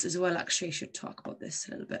because as well, actually I should talk about this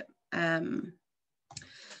a little bit.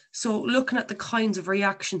 So looking at the kinds of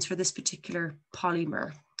reactions for this particular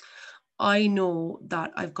polymer, I know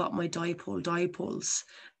that I've got my dipoles,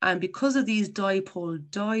 and because of these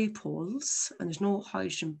dipoles, and there's no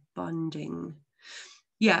hydrogen bonding.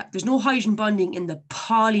 Yeah, there's no hydrogen bonding in the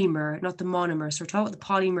polymer, not the monomer. So we're talking about the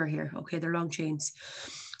polymer here. Okay, they're long chains.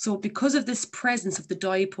 So because of this presence of the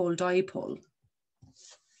dipole,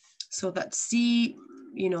 so that C,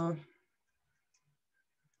 you know,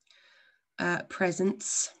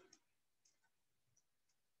 presence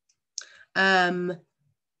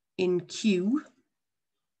in Q,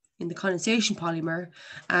 in the condensation polymer,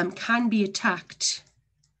 can be attacked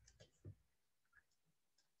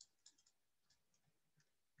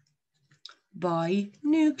by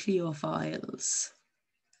nucleophiles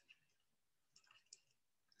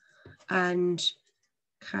and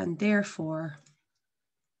can therefore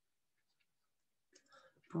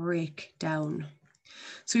break down.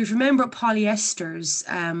 So if you remember polyesters,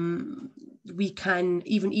 we can,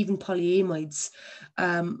 even polyamides,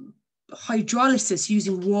 hydrolysis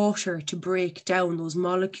using water to break down those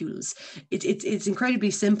molecules. It's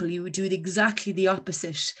incredibly simple. You would do exactly the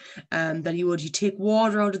opposite that you would. You take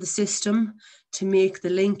water out of the system to make the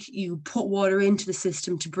link, you put water into the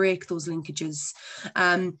system to break those linkages.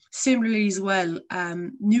 Similarly as well,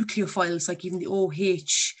 nucleophiles, like even the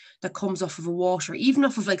OH that comes off of a water, even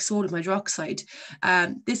off of like sodium hydroxide,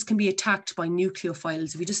 this can be attacked by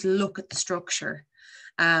nucleophiles. If you just look at the structure,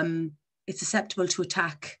 it's susceptible to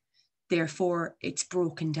attack. Therefore, it's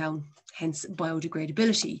broken down, hence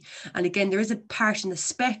biodegradability. And again, there is a part in the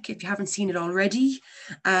spec, if you haven't seen it already,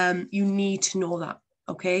 you need to know that,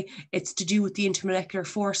 okay? It's to do with the intermolecular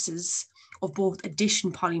forces of both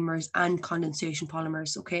addition polymers and condensation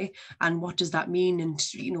polymers, okay? And what does that mean,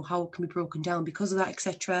 and you know, how it can be broken down because of that,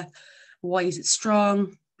 etc. Why is it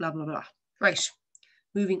strong? Blah, blah, blah. Right,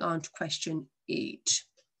 moving on to question 8.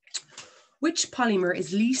 Which polymer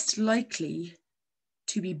is least likely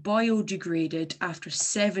to be biodegraded after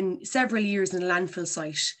several years in a landfill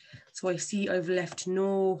site? So I see I've left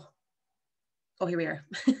no, oh, here we are.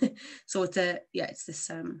 So it's it's this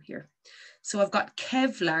here. So I've got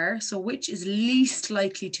Kevlar. So which is least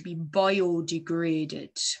likely to be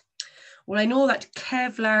biodegraded? Well, I know that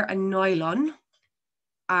Kevlar and nylon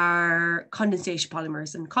are condensation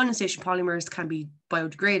polymers, and condensation polymers can be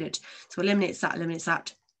biodegraded. So eliminates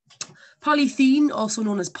that. Polythene, also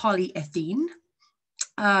known as polyethylene,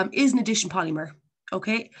 is an addition polymer,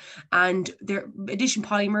 okay? And their addition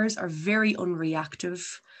polymers are very unreactive.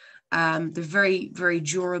 They're very, very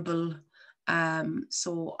durable.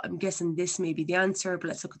 So I'm guessing this may be the answer, but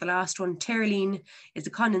let's look at the last one. Terylene is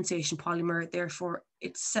a condensation polymer, therefore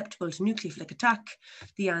it's susceptible to nucleophilic attack.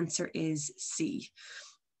 The answer is C.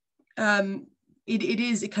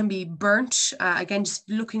 It can be burnt. Again, just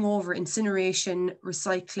looking over incineration,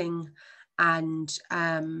 recycling, and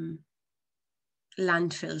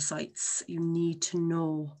landfill sites. You need to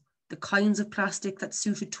know the kinds of plastic that's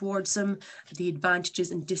suited towards them, the advantages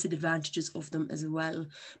and disadvantages of them as well.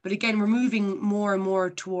 But again, we're moving more and more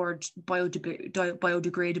towards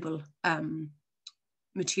biodegradable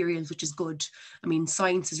materials, which is good. I mean,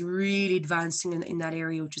 science is really advancing in that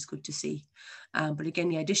area, which is good to see. But again,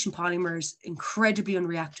 the addition polymers, incredibly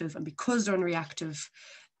unreactive, and because they're unreactive,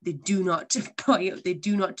 they do not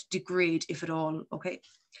degrade, if at all. Okay.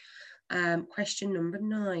 Question number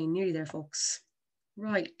 9, nearly there, folks.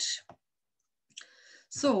 Right.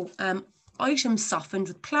 So, items softened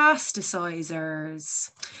with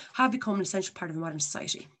plasticizers have become an essential part of modern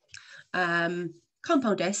society.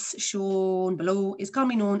 Compound S, shown below, is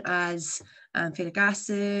commonly known as phthalic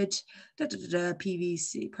acid,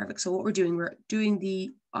 PVC. Perfect. So what we're doing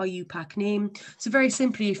the IUPAC name. So very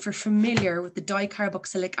simply, if you're familiar with the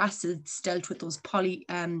dicarboxylic acids dealt with those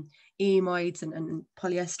amides and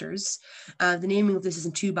polyesters, the naming of this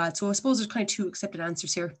isn't too bad. So I suppose there's kind of 2 accepted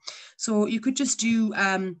answers here. So you could just do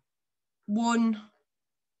benzene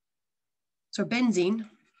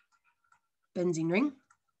ring,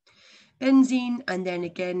 benzene, and then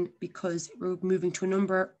again, because we're moving to a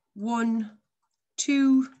number, 1,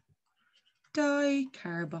 2,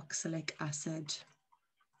 dicarboxylic acid.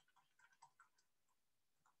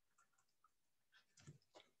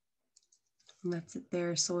 And that's it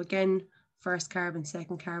there. So again, first carbon,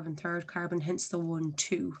 second carbon, third carbon, hence the 1,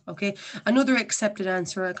 2. Okay. Another accepted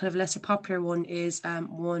answer, a kind of lesser popular one, is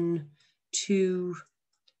 1, 2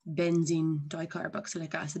 benzene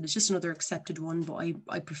dicarboxylic acid. It's just another accepted one, but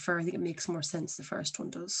I prefer, I think it makes more sense. The first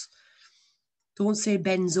one does. Don't say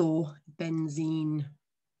benzo, benzene.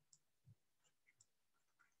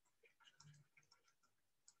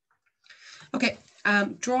 Okay,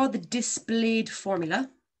 draw the displayed formula.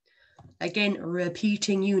 Again,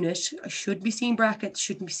 repeating unit, should be seen brackets,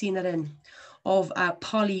 shouldn't be seen that in, of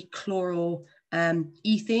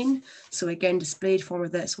polychloroethane. So again, displayed form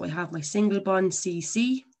of this. So I have my single bond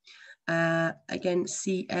CC, again,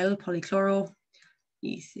 Cl, polychloroethane.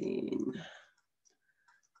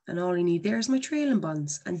 And all I need there is my trailing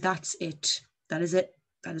bonds, and that's it. That is it.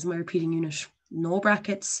 That is my repeating unit. No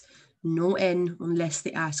brackets, no N, unless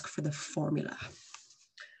they ask for the formula.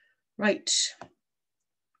 Right.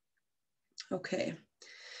 Okay.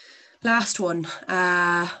 Last one.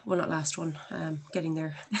 Well, not last one. Getting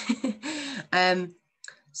there.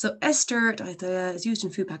 So ester is used in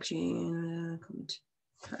food packaging.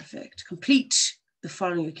 Perfect. Complete the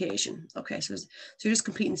following equation. Okay, so you're just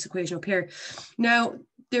completing this equation up here. Now,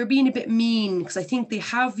 they're being a bit mean because I think they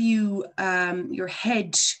have you, your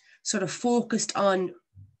head sort of focused on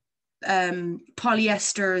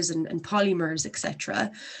polyesters and polymers,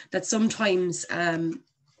 etc. That sometimes,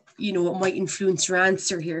 you know, it might influence your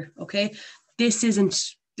answer here. Okay, there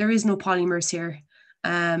is no polymers here.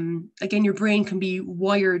 Again, your brain can be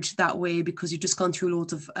wired that way because you've just gone through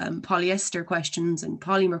loads of polyester questions and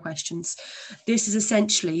polymer questions. This is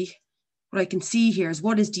essentially what I can see here is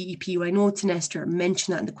what is DEP? Well, I know it's an ester,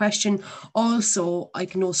 mention that in the question. Also, I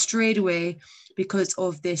can know straight away because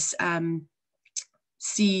of this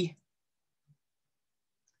C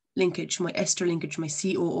linkage, my ester linkage, my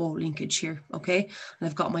COO linkage here, okay? And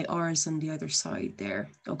I've got my R's on the other side there,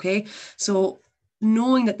 okay? So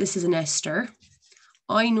knowing that this is an ester,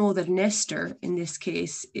 I know that an ester in this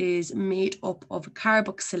case is made up of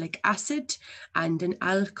carboxylic acid and an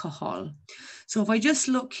alcohol. So if I just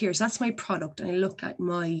look here, so that's my product, and I look at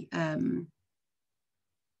my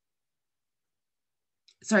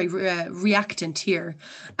reactant here.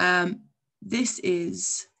 This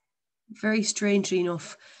is very strangely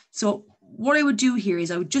enough. So what I would do here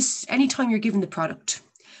is I would just, anytime you're given the product,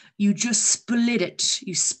 you just split it.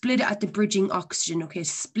 You split it at the bridging oxygen, okay?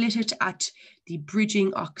 Split it at the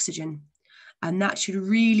bridging oxygen. And that should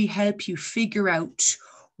really help you figure out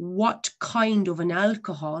what kind of an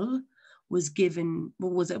alcohol was given,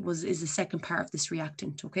 is the second part of this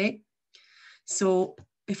reactant, okay? So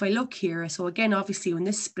if I look here, so again, obviously when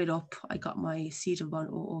this split up, I got my acetyl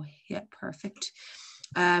bond, yeah, perfect.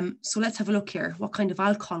 So let's have a look here. What kind of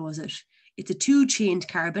alcohol was it? It's a 2-chained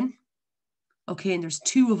carbon. Okay, and there's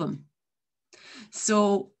 2 of them.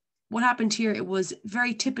 So what happened here, it was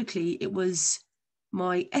very typically, it was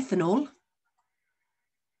my ethanol.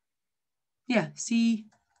 Yeah,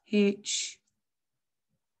 CH,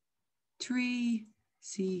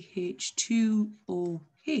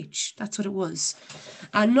 3CH2OH. That's what it was.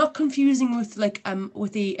 And not confusing with like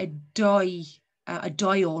with a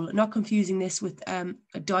diol, not confusing this with a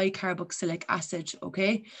dicarboxylic acid.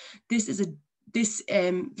 Okay, this is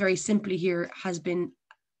very simply here has been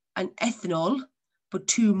an ethanol, but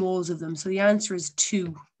 2 moles of them. So the answer is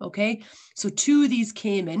 2. Okay, so 2 of these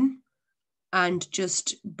came in and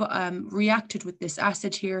just reacted with this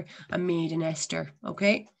acid here and made an ester.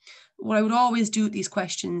 Okay, what I would always do with these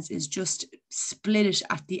questions is just split it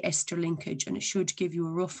at the ester linkage, and it should give you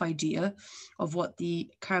a rough idea of what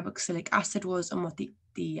the carboxylic acid was and what the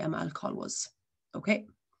alcohol was. Okay,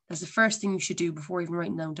 that's the first thing you should do before even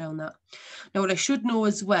writing down that. Now, what I should know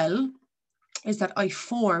as well is that I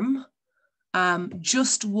form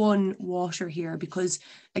just one water here, because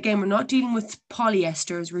again, we're not dealing with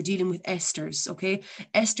polyesters, we're dealing with esters. Okay,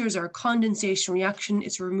 esters are a condensation reaction.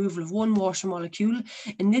 It's a removal of one water molecule.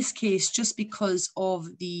 In this case, just because of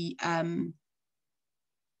the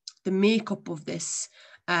makeup of this,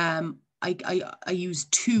 I use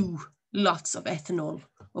 2 lots of ethanol,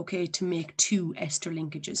 okay, to make 2 ester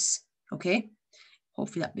linkages. Okay,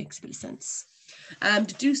 hopefully that makes a bit of sense.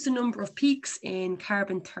 Deduce the number of peaks in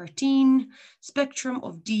carbon-13 spectrum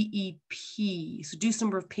of DEP. So deduce the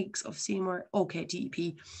number of peaks of CMR, okay,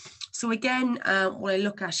 DEP. So again, what I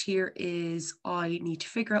look at here is I need to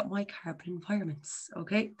figure out my carbon environments,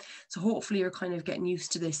 okay? So hopefully you're kind of getting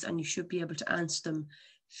used to this and you should be able to answer them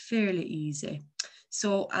fairly easy.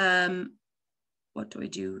 So what do I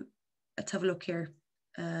do? Let's have a look here.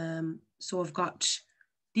 So I've got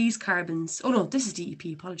these carbons. Oh no, this is DEP,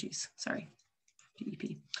 apologies, sorry.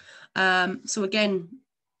 DEP. So again,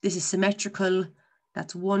 this is symmetrical.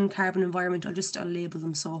 That's 1 carbon environment. I'll label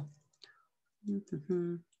them so.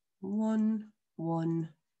 1, 1,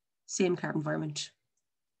 same carbon environment.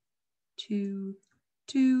 2,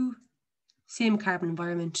 2, same carbon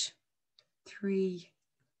environment. 3,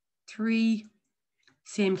 3,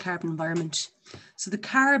 same carbon environment. So the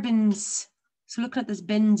carbons, so looking at this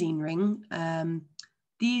benzene ring,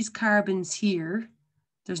 these carbons here,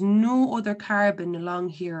 there's no other carbon along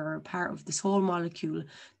here or a part of this whole molecule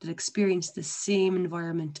that experience the same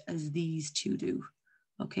environment as these 2 do.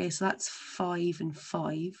 Okay, so that's 5 and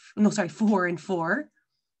 5. No, sorry, 4 and 4.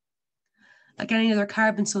 Again, any other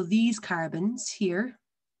carbon, so these carbons here,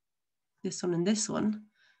 this one and this one,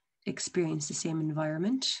 experience the same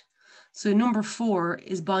environment. So number 4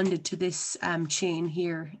 is bonded to this chain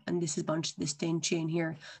here, and this is bonded to this chain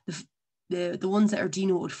here. The ones that are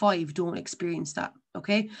denoted 5 don't experience that,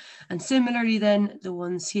 okay? And similarly then, the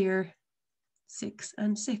ones here, 6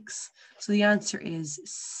 and 6. So the answer is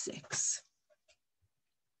 6.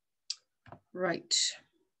 Right.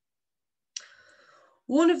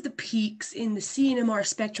 One of the peaks in the CNMR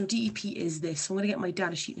spectrum DEP is this. So I'm going to get my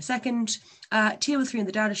data sheet in a second. Table 3 in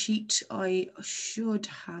the data sheet, I should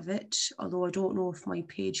have it, although I don't know if my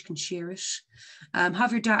page can share it.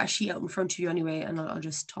 Have your data sheet out in front of you anyway, and I'll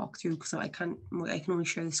just talk through because I can only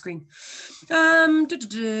share the screen. Now,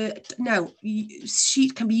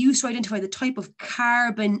 sheet can be used to identify the type of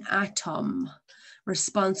carbon atom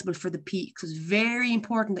responsible for the peak. So it's very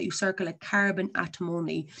important that you circle a carbon atom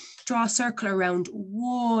only. Draw a circle around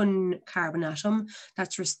 1 carbon atom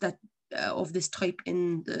that's of this type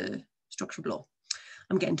in the structure below.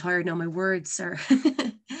 I'm getting tired now, my words are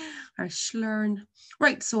slurring.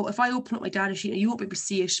 Right, so if I open up my data sheet, and you won't be able to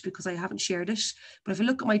see it because I haven't shared it, but if I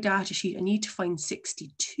look at my data sheet, I need to find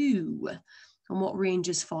 62 and what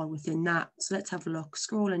ranges fall within that. So let's have a look,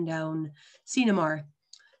 scrolling down, CNMR.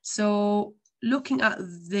 So looking at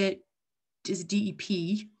the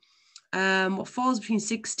DEP, what falls between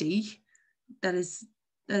 60, that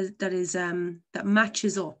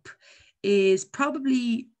matches up, is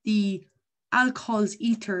probably the alcohols,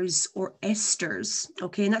 ethers, or esters.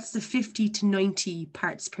 Okay, and that's the 50 to 90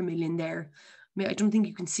 parts per million there. I don't think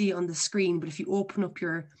you can see it on the screen, but if you open up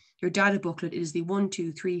your data booklet, it is the 1,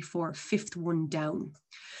 2, 3, 4, 5th one down.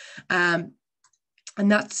 And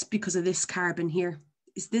that's because of this carbon here.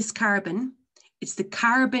 Is this carbon? It's the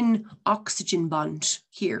carbon-oxygen bond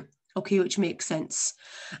here, okay, which makes sense.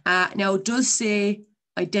 Now, it does say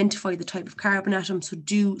identify the type of carbon atom, so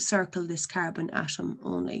do circle this carbon atom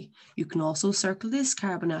only. You can also circle this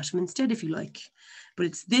carbon atom instead if you like, but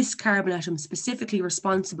it's this carbon atom specifically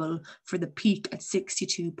responsible for the peak at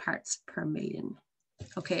 62 parts per million.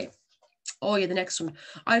 Okay. Oh yeah, the next one.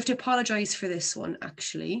 I have to apologize for this one,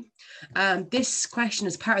 actually. This question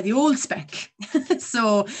is part of the old spec.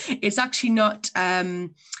 So it's actually not,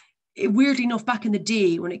 weirdly enough, back in the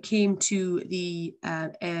day when it came to the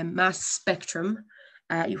mass spectrum,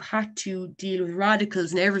 you had to deal with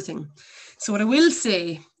radicals and everything. So what I will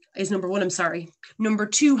say, is number one, I'm sorry. Number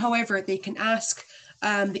two, however, they can ask,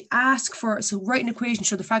 for, so write an equation to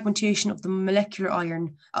show the fragmentation of the molecular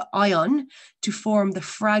ion to form the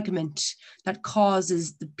fragment that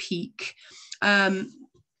causes the peak.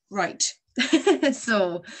 Right.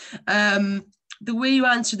 So the way you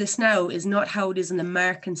answer this now is not how it is in the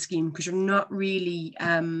Markin scheme, because you're not really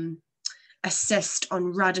assessed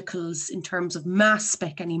on radicals in terms of mass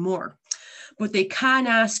spec anymore. But they can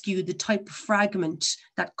ask you the type of fragment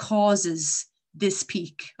that causes this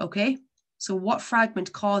peak, okay? So what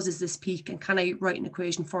fragment causes this peak, and can I write an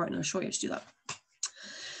equation for it? And I'll show you how to do that.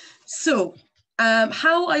 So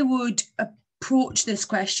how I would approach this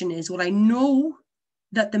question is, what I know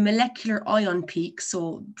that the molecular ion peak,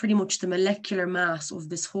 so pretty much the molecular mass of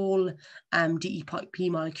this whole DEP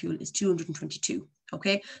molecule is 222.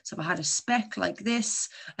 Okay, so if I had a spec like this,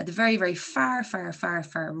 at the very, very far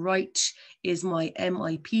right is my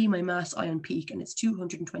MIP, my mass ion peak, and it's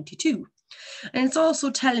 222. And it's also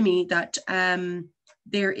telling me that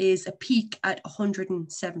there is a peak at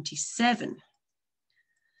 177.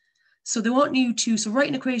 So they want you to, so write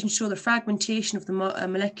an equation to show the fragmentation of the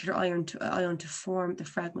molecular ion to form the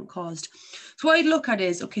fragment caused. So what I'd look at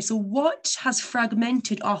is, okay, so what has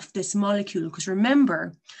fragmented off this molecule? Because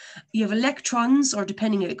remember, you have electrons, or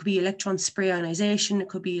depending, it could be electron spray ionization, it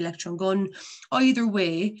could be electron gun. Either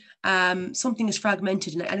way, something is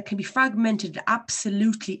fragmented, and it can be fragmented at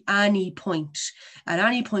absolutely any point. At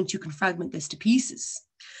any point, you can fragment this to pieces.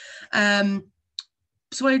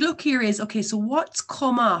 So what I'd look here is, okay, so what's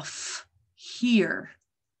come off here?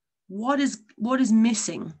 What is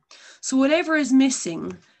missing? So whatever is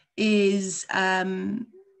missing is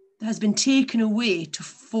has been taken away to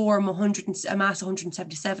form a mass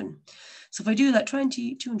 177. So if I do that,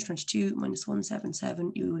 222 minus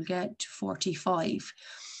 177, you will get 45.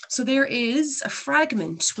 So there is a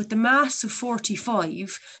fragment with the mass of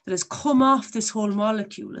 45 that has come off this whole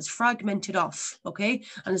molecule, has fragmented off, okay,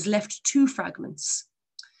 and has left two fragments.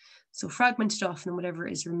 So fragmented off, and whatever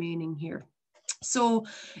is remaining here. So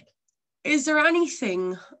is there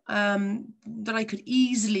anything that I could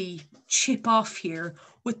easily chip off here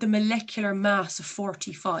with the molecular mass of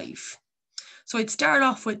 45? So I'd start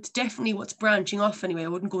off with definitely what's branching off anyway. I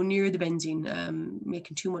wouldn't go near the benzene,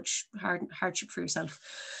 making too much hardship for yourself.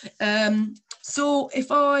 So if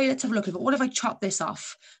let's have a look at it. What if I chop this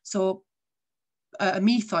off? So a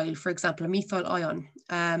methyl, for example, a methyl ion,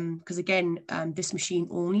 because again, this machine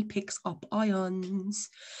only picks up ions.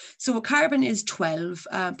 So a carbon is 12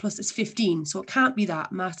 plus it's 15, so it can't be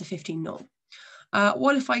that, mass of 15, no.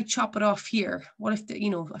 What if I chop it off here? What if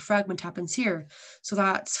a fragment happens here? So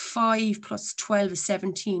that's 5 plus 12 is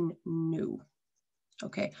 17, no.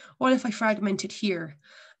 Okay, what if I fragment it here?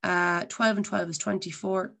 12 and 12 is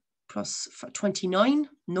 24 plus 29,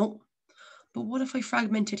 no. But what if I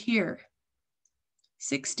fragment it here?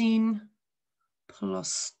 16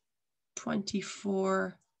 plus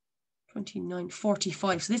 24, 29,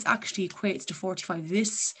 45. So this actually equates to 45.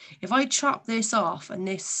 This, if I chop this off and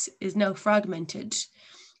this is now fragmented,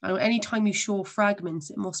 and anytime you show fragments,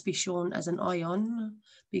 it must be shown as an ion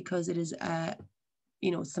because it is,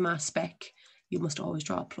 it's the mass spec. You must always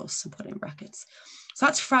draw a plus and put it in brackets. So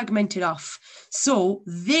that's fragmented off. So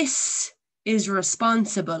this is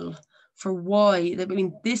responsible for why,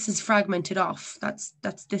 this is fragmented off. That's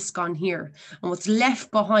this gone here. And what's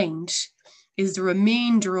left behind is the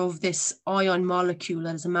remainder of this ion molecule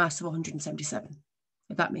that is a mass of 177,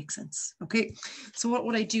 if that makes sense. Okay, so what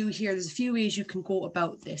would I do here? There's a few ways you can go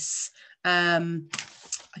about this. No,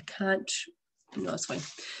 it's fine.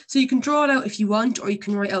 So you can draw it out if you want, or you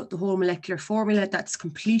can write out the whole molecular formula. That's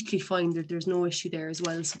completely fine. There's no issue there as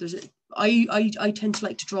well. So I tend to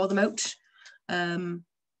like to draw them out.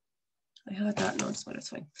 I had that, no, it's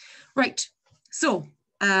fine. Right, so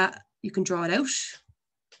you can draw it out.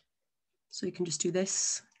 So you can just do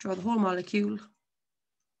this, draw the whole molecule.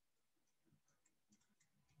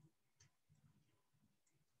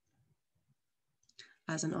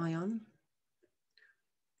 As an ion.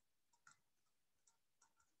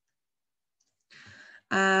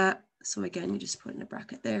 So again, you just put in a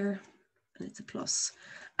bracket there, and it's a plus.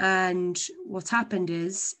 And what's happened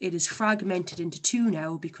is it is fragmented into two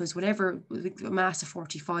now, because whatever the mass of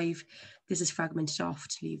 45, this is fragmented off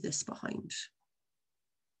to leave this behind.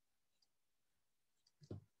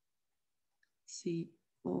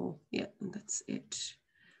 CO, yeah, and that's it.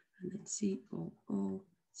 And then COO,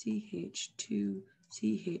 CH2,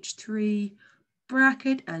 CH3,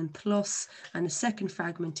 bracket and plus, and the second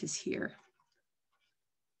fragment is here.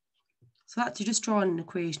 So that's, you just draw an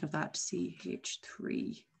equation of that,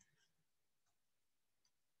 CH3.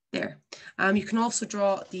 There. You can also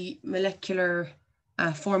draw the molecular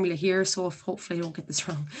formula here. So if hopefully I don't get this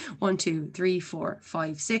wrong. 1, 2, 3, 4,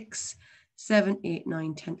 5, 6, 7, 8,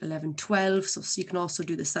 9, 10, 11, 12. So you can also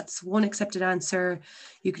do this. That's one accepted answer.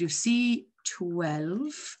 You could do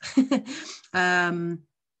C12.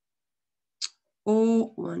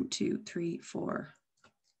 O, 1, 2, 3, 4,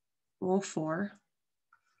 O4.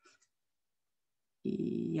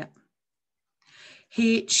 Yeah.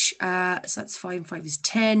 H, so that's 5 and 5 is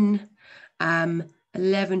 10.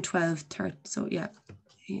 11, 12, 13. So yeah,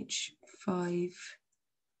 H, 5,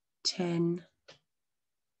 10.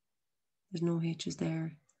 There's no H's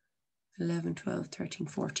there. 11, 12, 13,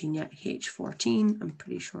 14. Yeah, H, 14. I'm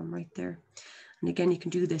pretty sure I'm right there. And again, you can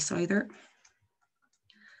do this either.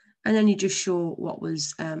 And then you just show what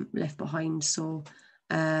was left behind. So,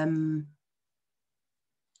 sorry,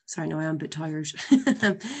 no, I am a bit tired.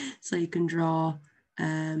 So you can draw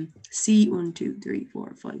C, 1, 2, 3,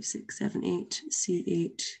 4, 5, 6, 7, 8,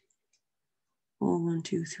 C8, O, 1,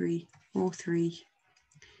 2, 3, O3,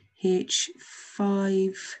 H,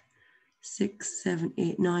 5, 6, 7,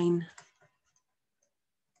 8, 9.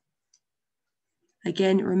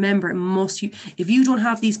 Again, remember, if you don't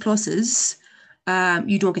have these pluses,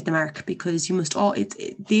 you don't get the mark, because you must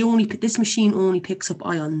this machine only picks up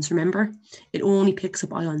ions, remember? It only picks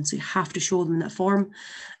up ions, so you have to show them in that form.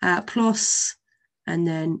 Plus, and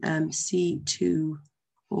then C2OH5,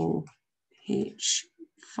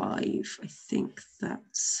 I think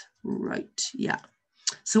that's right, yeah.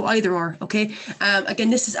 So either or, okay. Again, I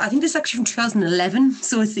think this is actually from 2011,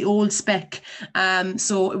 so it's the old spec.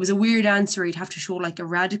 So it was a weird answer. You'd have to show like a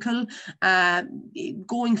radical.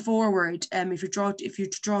 Going forward, if you draw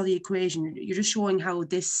the equation, you're just showing how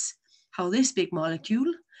this big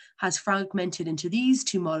molecule has fragmented into these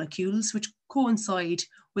two molecules, which coincide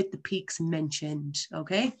with the peaks mentioned.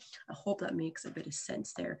 Okay, I hope that makes a bit of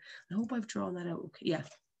sense there. I hope I've drawn that out. Okay, yeah,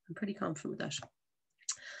 I'm pretty confident with that.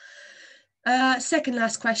 Second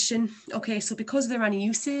last question. Okay, so because of their many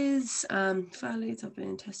uses, phthalates have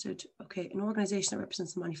been tested. Okay, an organization that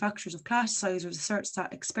represents the manufacturers of plasticizers asserts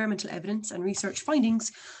that experimental evidence and research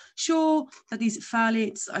findings show that these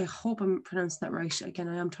phthalates, I hope I'm pronouncing that right, again,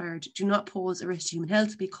 I am tired, do not pose a risk to human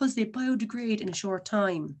health because they biodegrade in a short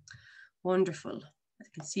time. Wonderful. I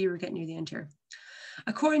can see we're getting near the end here.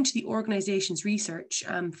 According to the organization's research,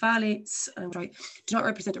 phthalates do not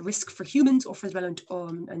represent a risk for humans or for the development,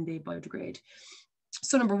 and they biodegrade.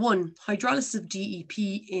 So number one, hydrolysis of DEP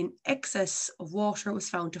in excess of water was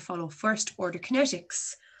found to follow first order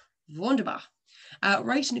kinetics. Wunderbar.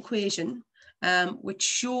 Write an equation which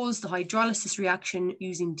shows the hydrolysis reaction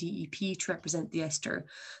using DEP to represent the ester.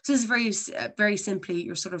 So this is very simply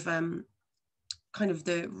your sort of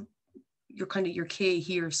your K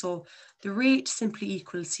here. So the rate simply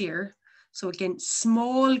equals here. So again,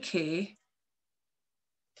 small k,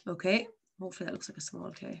 okay, hopefully that looks like a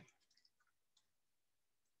small k.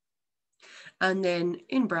 And then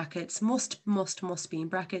in brackets, must be in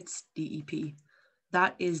brackets, DEP.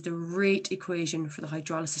 That is the rate equation for the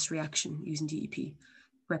hydrolysis reaction using DEP.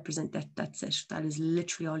 Represent that, that's it. That is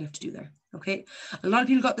literally all you have to do there, okay? A lot of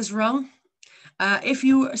people got this wrong. If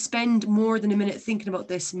you spend more than a minute thinking about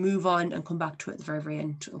this, move on and come back to it at the very, very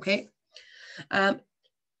end, okay?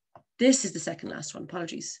 This is the second last one,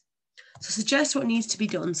 apologies. So suggest what needs to be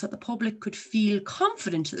done so that the public could feel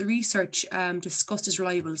confident that the research discussed is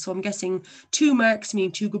reliable. So I'm guessing 2 marks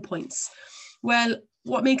mean 2 good points. Well,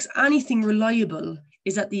 what makes anything reliable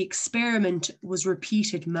is that the experiment was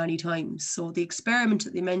repeated many times. So the experiment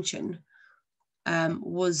that they mention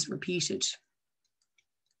was repeated.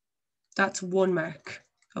 That's 1 mark,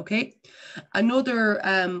 okay? Another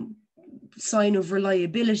sign of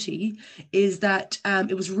reliability is that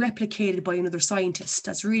it was replicated by another scientist.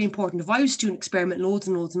 That's really important. If I was to do an experiment loads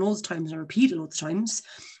and loads and loads of times and I repeat it loads of times,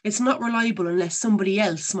 it's not reliable unless somebody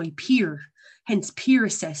else, my peer, hence peer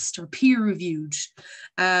assessed or peer reviewed.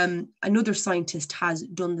 Another scientist has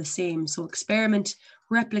done the same. So experiment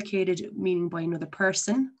replicated, meaning by another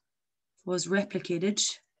person, was replicated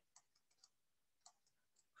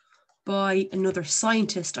by another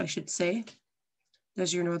scientist, I should say.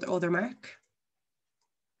 There's your other mark.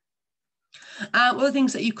 Other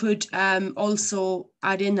things that you could also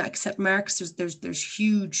add in that accept marks, there's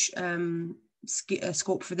huge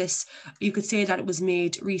scope for this. You could say that it was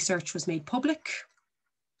research was made public.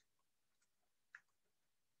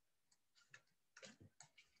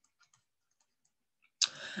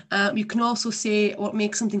 You can also say what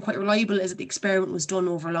makes something quite reliable is that the experiment was done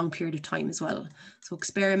over a long period of time as well. So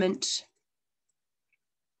experiment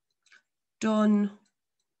done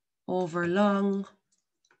over a long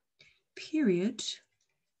period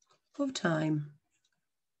of time.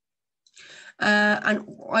 And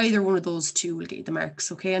either one of those two will get you the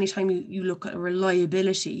marks. Okay, anytime you look at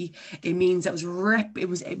reliability, it means that it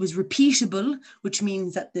was repeatable, which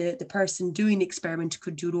means that the person doing the experiment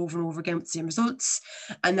could do it over and over again with the same results,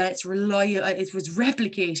 and that it's reliable. It was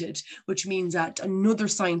replicated, which means that another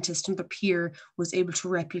scientist, another peer, was able to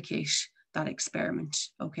replicate that experiment.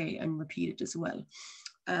 Okay, and repeat it as well.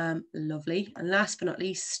 Lovely. And last but not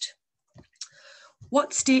least,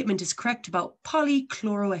 what statement is correct about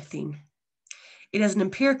polychloroethene? It has an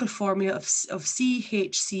empirical formula of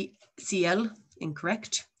CHCl,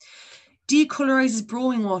 incorrect. Decolorizes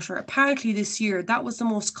broming water. Apparently this year, that was the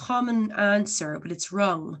most common answer, but it's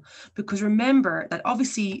wrong. Because remember that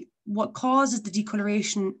obviously what causes the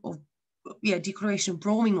decoloration of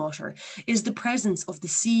broming water is the presence of the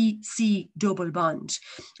C double bond.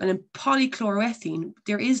 And in polychloroethene,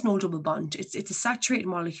 there is no double bond. It's a saturated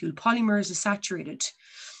molecule. Polymers are saturated.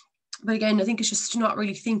 But again, I think it's just not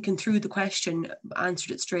really thinking through the question,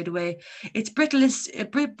 answered it straight away. Its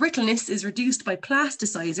brittleness is reduced by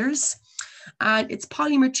plasticizers, and its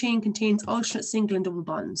polymer chain contains alternate single and double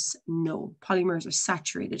bonds. No, polymers are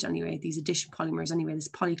saturated anyway, these addition polymers anyway, this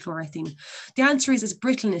polychloroethene. The answer is its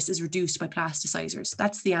brittleness is reduced by plasticizers.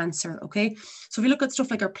 That's the answer, okay? So if you look at stuff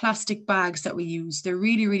like our plastic bags that we use, they're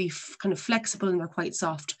really, really kind of flexible and they're quite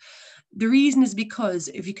soft. The reason is because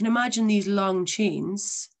if you can imagine these long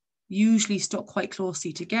chains, usually stuck quite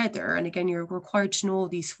closely together. And again, you're required to know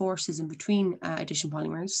these forces in between addition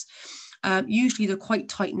polymers. Usually they're quite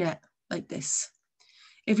tight knit like this.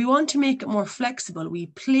 If we want to make it more flexible, we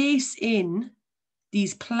place in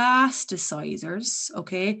these plasticizers,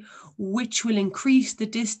 okay, which will increase the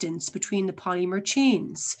distance between the polymer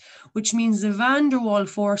chains, which means the van der Waal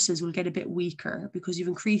forces will get a bit weaker because you've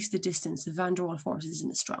increased the distance. The van der Waal forces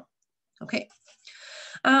isn't as strong, okay.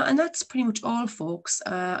 And that's pretty much all, folks.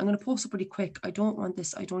 I'm going to post it pretty quick. I don't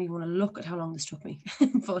even want to look at how long this took me.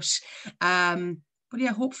 but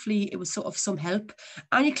yeah, hopefully it was sort of some help.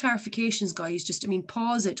 Any clarifications, guys, just,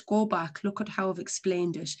 pause it, go back, look at how I've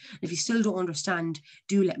explained it. If you still don't understand,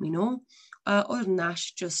 do let me know. Other than that,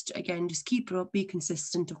 just keep it up, be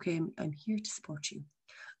consistent, okay? I'm here to support you.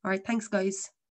 All right, thanks, guys.